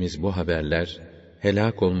bildirdiğimiz bu haberler,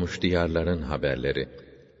 helak olmuş diyarların haberleri.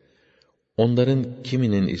 Onların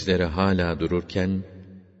kiminin izleri hala dururken,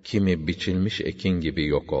 kimi biçilmiş ekin gibi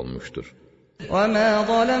yok olmuştur. وَمَا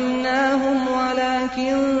ظَلَمْنَاهُمْ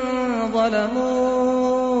وَلَٰكِنْ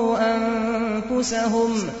ظَلَمُوا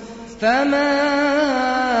أَنفُسَهُمْ فَمَا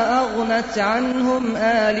أَغْنَتْ عَنْهُمْ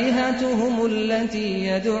آلِهَتُهُمُ الَّتِي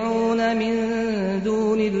يَدْعُونَ مِن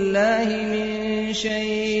دُونِ اللَّهِ مِن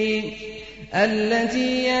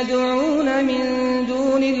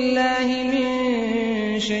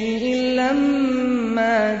شَيْءٍ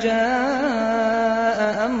لَّمَّا جَاءَ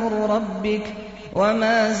أَمْرُ رَبِّكَ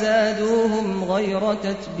وَمَا زَادُوهُمْ غَيْرَ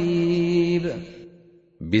تَتْبِيبٍ.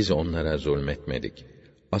 Biz onlara zulmetmedik.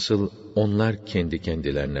 Asıl onlar kendi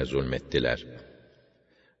kendilerine zulmettiler.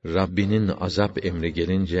 Rabbinin azap emri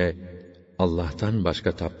gelince, Allah'tan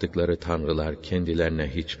başka taptıkları tanrılar kendilerine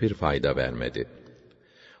hiçbir fayda vermedi.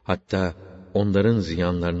 Hatta onların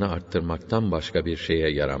ziyanlarını arttırmaktan başka bir şeye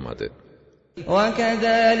yaramadı.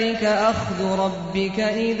 وَكَذَٰلِكَ أَخْذُ رَبِّكَ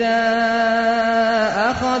إِذَا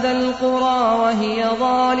أَخَذَ الْقُرَىٰ وَهِيَ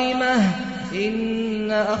ظَالِمَةٌ إِنَّ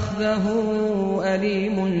أَخْذَهُ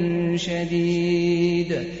أَلِيمٌ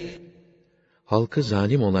شَدِيدٌ. Halkı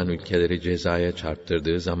zalim olan ülkeleri cezaya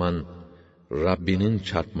çarptırdığı zaman, Rabbinin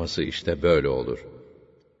çarpması işte böyle olur.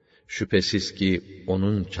 Şüphesiz ki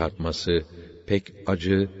onun çarpması pek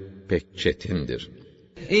acı, pek çetindir.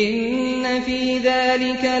 İnne fî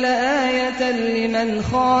zâlike leâyeten limen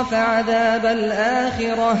khâfe azâbel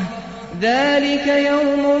âhireh. Zâlike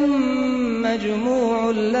yevmun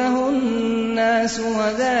mecmû'un lehun-nâs ve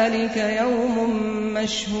zâlike yevmun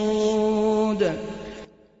meşhûd.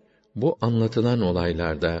 Bu anlatılan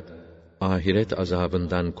olaylarda, ahiret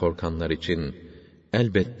azabından korkanlar için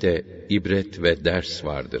elbette ibret ve ders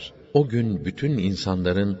vardır. O gün bütün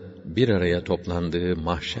insanların bir araya toplandığı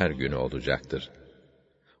mahşer günü olacaktır.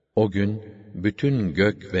 O gün bütün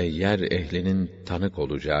gök ve yer ehlinin tanık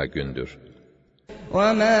olacağı gündür.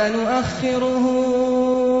 وَمَا نُؤَخِّرُهُ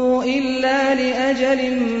إِلَّا لِأَجَلٍ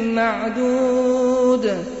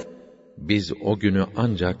مَّعْدُودٍ. Biz o günü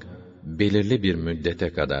ancak belirli bir müddete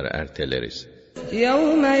kadar erteleriz.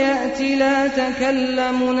 يَوْمَ يَأْتِ لَا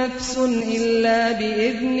تَكَلَّمُ نَفْسٌ إِلَّا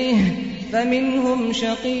بِإِذْنِهِ فَمِنْهُمْ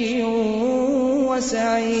شَقِيٌّ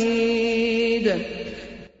وَسَعِيدٌ.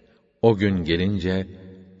 O gün gelince,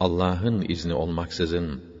 Allah'ın izni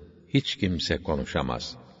olmaksızın hiç kimse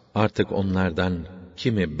konuşamaz. Artık onlardan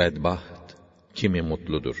kimi bedbaht, kimi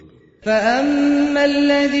mutludur. فَأَمَّا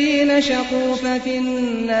الَّذ۪ينَ شَقُوا فَفِي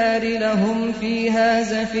النَّارِ لَهُمْ ف۪يهَا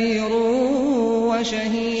زَف۪يرٌ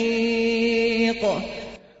وَشَه۪يقٌ.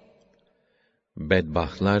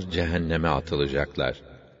 Bedbahtlar cehenneme atılacaklar.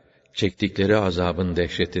 Çektikleri azabın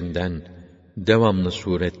dehşetinden devamlı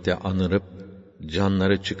surette anırıp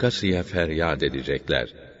canları çıkasıya feryat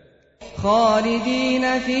edecekler. خَالِد۪ينَ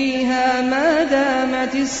ف۪يهَا مَا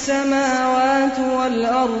دَامَتِ السَّمَاوَاتُ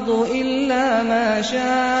وَالْأَرْضُ إِلَّا مَا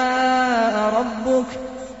شَاءَ رَبُّكَ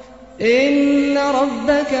إِنَّ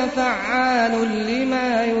رَبَّكَ فَعَّالٌ لِمَا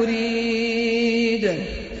يُرِيدُ.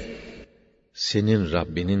 Senin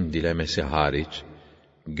Rabbinin dilemesi hariç,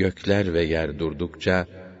 gökler ve yer durdukça,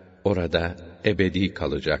 orada ebedi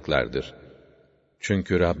kalacaklardır.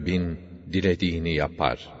 Çünkü Rabbin dilediğini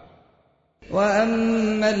yapar.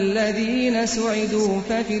 وَأَمَّا الَّذ۪ينَ سُعِدُوا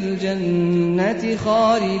فَفِي الْجَنَّةِ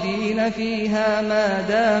خَالِد۪ينَ ف۪يهَا مَا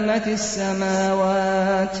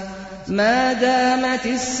دَامَتِ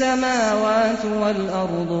السَّمَاوَاتُ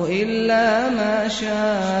وَالْأَرْضُ إِلَّا مَا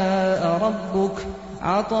شَاءَ رَبُّكَ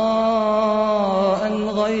عَطَاءً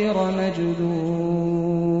غَيْرَ مَجْدُودٍ.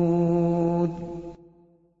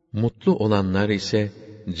 Mutlu olanlar ise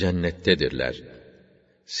cennettedirler.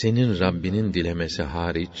 Senin Rabbinin dilemesi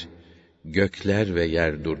hariç, gökler ve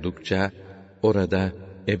yer durdukça orada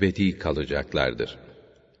ebedi kalacaklardır.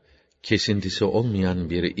 Kesintisi olmayan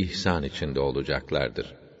bir ihsan içinde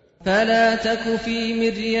olacaklardır. فَلَا تَكُ فِي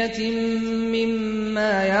مِرْيَةٍ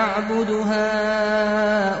مِّمَّا يَعْبُدُ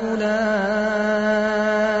هَٰؤُلَاءِ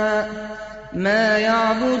مَا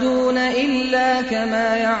يَعْبُدُونَ إِلَّا كَمَا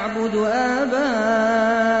يَعْبُدُ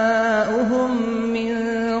آبَاؤُهُم مِّن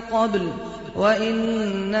قَبْلُ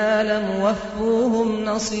وَإِنَّا لَمُوَفُّوهُمْ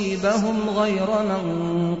نَصِيبَهُمْ غَيْرَ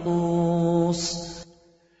مَنقُوصٍ.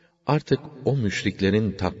 Artık o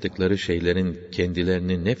müşriklerin taptıkları şeylerin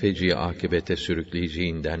kendilerini ne feci akibete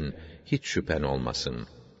sürükleyeceğinden hiç şüphen olmasın.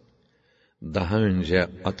 Daha önce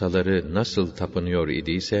ataları nasıl tapınıyor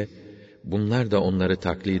idiyse, bunlar da onları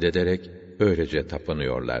taklit ederek öylece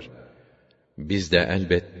tapınıyorlar. Biz de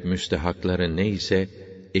elbet müstehakları neyse,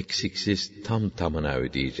 eksiksiz tam tamına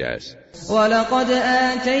ödeyeceğiz. وَلَقَدْ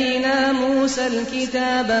آتَيْنَا مُوسَى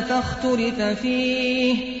الْكِتَابَ فَاخْتُلِفَ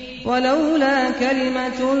فِيهِ وَلَوْلَا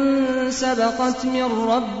كَلِمَةٌ سَبَقَتْ مِنْ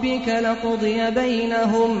رَبِّكَ لَقُضِيَ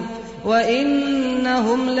بَيْنَهُمْ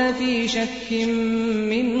وَإِنَّهُمْ لَفِي شَكٍّ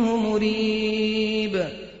مِّنْهُ مُرِيبٍ.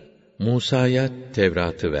 Musa'ya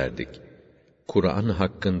Tevrat'ı verdik. Kur'an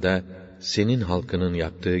hakkında senin halkının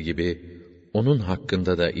yaptığı gibi onun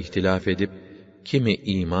hakkında da ihtilaf edip kimi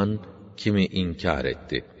iman, kimi inkar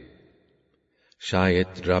etti.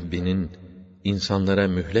 Şayet Rabbinin insanlara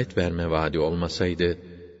mühlet verme vaadi olmasaydı,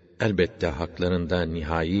 elbette haklarında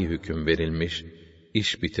nihai hüküm verilmiş,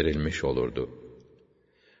 iş bitirilmiş olurdu.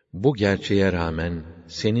 Bu gerçeğe rağmen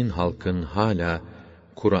senin halkın hala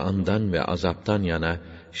Kur'an'dan ve azaptan yana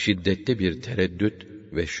şiddetli bir tereddüt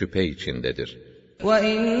ve şüphe içindedir.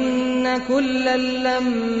 وَإِنَّ كُلًّا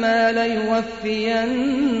لَّمَّا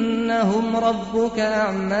لَيُوَفِّيَنَّهُمْ رَبُّكَ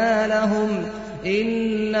أَعْمَالَهُمْ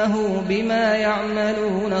إِنَّهُ بِمَا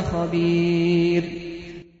يَعْمَلُونَ خَبِيرٌ.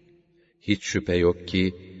 Hiç şüphe yok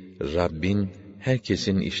ki Rabbin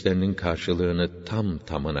herkesin işlerinin karşılığını tam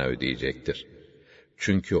tamına ödeyecektir.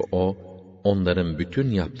 Çünkü O onların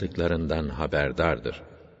bütün yaptıklarından haberdardır.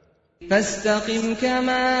 فَاسْتَقِمْ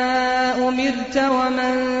كَمَا أُمِرْتَ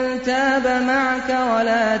وَمَنْ تَابَ مَعَكَ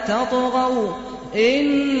وَلَا تَطْغَوْا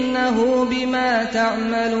إِنَّهُ بِمَا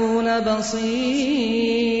تَعْمَلُونَ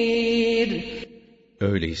بَصِيرٌ.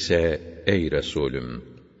 Öyleyse ey Resulüm,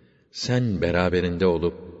 sen beraberinde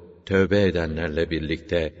olup tövbe edenlerle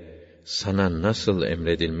birlikte sana nasıl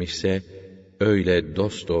emredilmişse öyle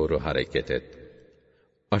dosdoğru hareket et.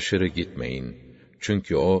 Aşırı gitmeyin.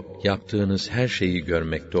 Çünkü O yaptığınız her şeyi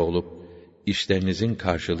görmekte olup işlerinizin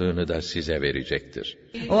karşılığını da size verecektir.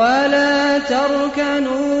 وَلَا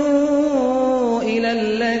تَرْكَنُوا إِلَى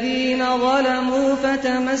الَّذ۪ينَ ظَلَمُوا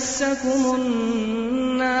فَتَمَسَّكُمُ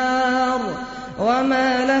النَّارُ وَمَا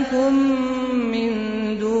لَكُمْ مِنْ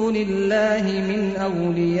دُونِ اللّٰهِ مِنْ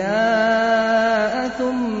أَوْلِيَاءَ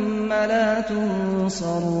ثُمَّ لَا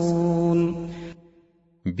تُنْصَرُونَ.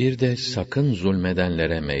 Bir de sakın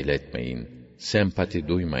zulmedenlere meyletmeyin, sempati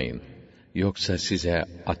duymayın, yoksa size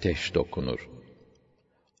ateş dokunur.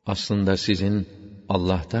 Aslında sizin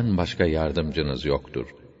Allah'tan başka yardımcınız yoktur.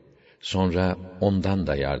 Sonra ondan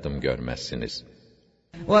da yardım görmezsiniz.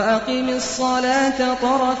 وَأَقِمِ الصَّلَاةَ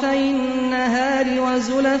طَرَفَيِ النَّهَارِ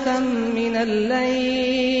وَزُلَفًا مِنَ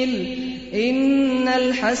اللَّيْلِ إِنَّ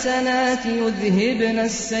الْحَسَنَاتِ يُذْهِبْنَ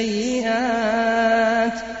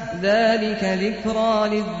السَّيِّئَاتِ ذَٰلِكَ ذِكْرَى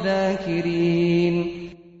لِلذَّاكِرِينَ.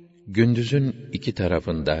 Gündüzün iki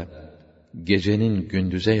tarafında, gecenin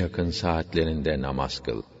gündüze yakın saatlerinde namaz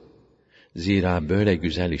kıl. Zira böyle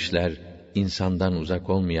güzel işler, insandan uzak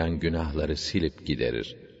olmayan günahları silip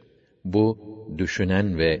giderir. Bu,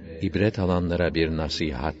 düşünen ve ibret alanlara bir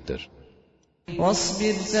nasihattır.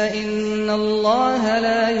 وَاصْبِرْ فَإِنَّ اللّٰهَ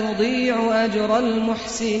لَا يُضِيعُ أَجْرَ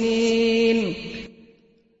الْمُحْسِنِينَ.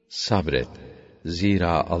 Sabret.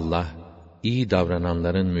 Zira Allah, iyi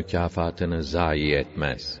davrananların mükafatını zayi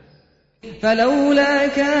etmez. فَلَوْلَا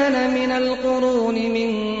كَانَ مِنَ الْقُرُونِ مِنْ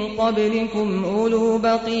قَبْلِكُمْ أُولُو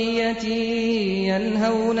بَقِيَّةٍ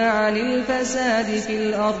يَنْهَوْنَ عَنِ الْفَسَادِ فِي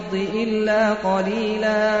الْأَرْضِ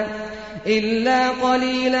إِلَّا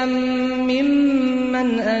قَلِيلًا مِّمَّنْ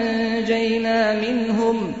أَنْجَيْنَا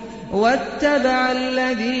مِنْهُمْ وَاتَّبَعَ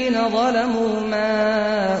الَّذ۪ينَ ظَلَمُوا مَا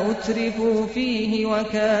أُتْرِفُوا ف۪يهِ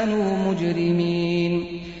وَكَانُوا مُجْرِم۪ينَ.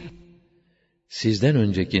 Sizden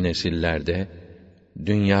önceki nesillerde,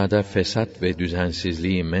 dünyada fesat ve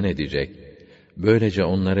düzensizliği men edecek, böylece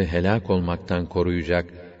onları helak olmaktan koruyacak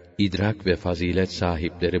idrak ve fazilet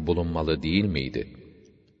sahipleri bulunmalı değil miydi?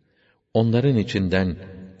 Onların içinden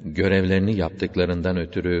görevlerini yaptıklarından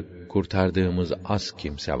ötürü kurtardığımız az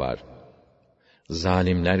kimse var.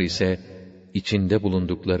 Zalimler ise içinde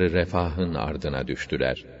bulundukları refahın ardına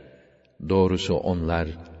düştüler. Doğrusu onlar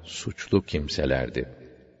suçlu kimselerdi.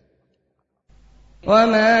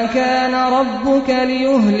 وَمَا كَانَ رَبُّكَ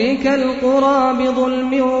لِيُهْلِكَ الْقُرَى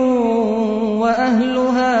بِظُلْمٍ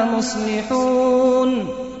وَأَهْلُهَا مُصْلِحُونَ.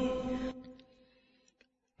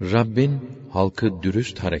 Rabbin halkı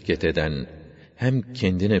dürüst hareket eden, hem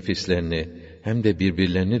kendi nefislerini hem de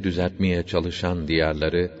birbirlerini düzeltmeye çalışan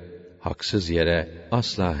diyarları haksız yere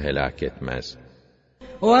asla helak etmez.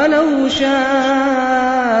 وَلَوْ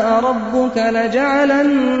شَاءَ رَبُّكَ لَجَعَلَ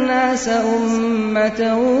النَّاسَ أُمَّةً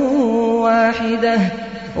وَاحِدَةً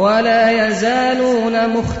وَلَا يَزَالُونَ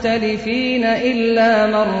مُخْتَلِفِينَ إِلَّا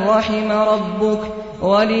مَنْ رَحِمَ رَبُّكَ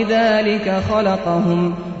وَلِذَٰلِكَ خَلَقَهُمْ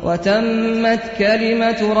وَتَمَّتْ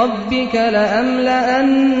كَلِمَةُ رَبِّكَ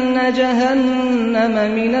لَأَمْلَأَنَّ جَهَنَّمَ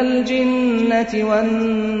مِنَ الْجِنَّةِ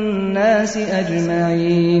وَالنَّاسِ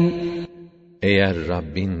أَجْمَعِينَ. Eğer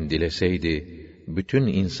Rabbin dileseydi, bütün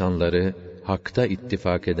insanları hakta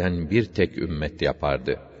ittifak eden bir tek ümmet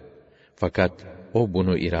yapardı. Fakat o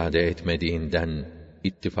bunu irade etmediğinden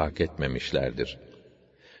ittifak etmemişlerdir.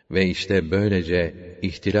 Ve işte böylece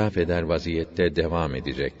ihtilaf eder vaziyette devam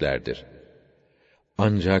edeceklerdir.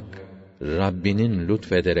 Ancak Rabbinin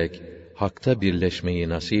lütfederek hakta birleşmeyi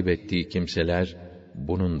nasip ettiği kimseler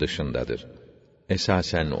bunun dışındadır.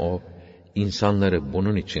 Esasen o, insanları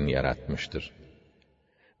bunun için yaratmıştır.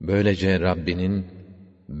 Böylece Rabbinin,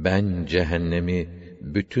 ben cehennemi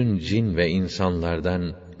bütün cin ve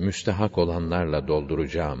insanlardan müstehak olanlarla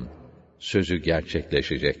dolduracağım sözü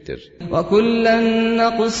gerçekleşecektir. وَكُلًّا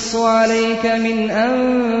نَقُصُّ عَلَيْكَ مِنْ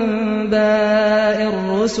أَنْبَاءِ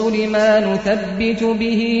الرُّسُلِ مَا نُثَبِّتُ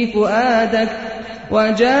بِهِ فُؤَادَكَ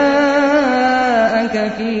وَجَاءَكَ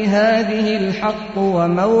فِي هَذِهِ الْحَقُّ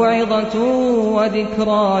وَمَوْعِظَةٌ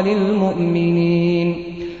وَذِكْرَى لِلْمُؤْمِنِينَ.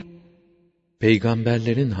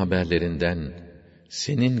 Peygamberlerin haberlerinden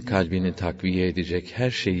senin kalbini takviye edecek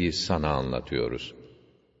her şeyi sana anlatıyoruz.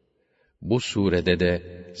 Bu surede de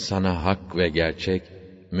sana hak ve gerçek,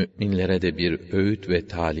 müminlere de bir öğüt ve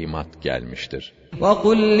talimat gelmiştir.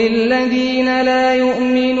 وَقُلْ لِلَّذ۪ينَ لَا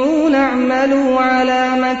يُؤْمِنُونَ اعْمَلُوا عَلَى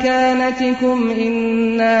مَكَانَتِكُمْ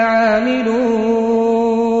إِنَّا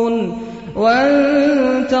عَامِلُونَ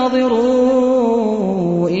وَانْتَظِرُوا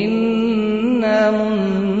إِنَّا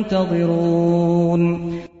مُنْتَظِرُونَ.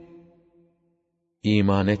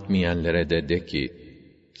 İman etmeyenlere de ki,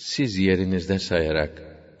 siz yerinizde sayarak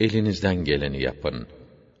elinizden geleni yapın.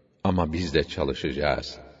 Ama biz de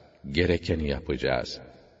çalışacağız, gerekeni yapacağız.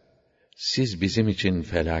 Siz bizim için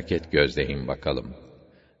felaket gözleyin bakalım.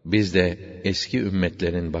 Biz de eski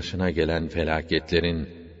ümmetlerin başına gelen felaketlerin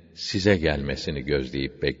size gelmesini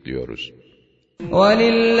gözleyip bekliyoruz.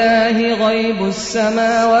 وَلِلَّهِ غَيْبُ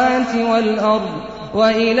السَّمَاوَاتِ وَالْأَرْضِ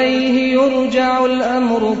وَإِلَيْهِ يُرْجَعُ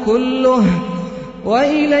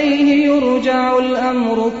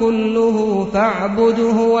الْأَمْرُ كُلُّهُ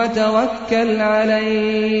فَاعْبُدْهُ وَتَوَكَّلْ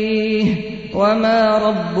عَلَيْهِ وَمَا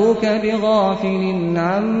رَبُّكَ بِغَافِلٍ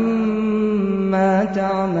عَمَّا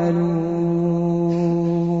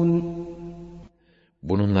تَعْمَلُونَ.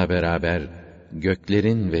 Bununla beraber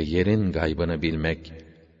göklerin ve yerin gaybını bilmek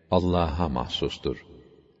Allah'a mahsustur.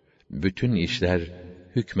 Bütün işler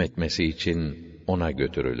hükmetmesi için ona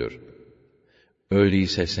götürülür.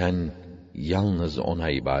 Öyleyse sen yalnız ona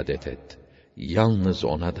ibadet et. Yalnız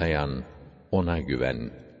ona dayan, ona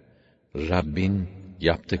güven. Rabbin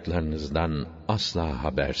yaptıklarınızdan asla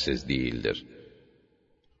habersiz değildir.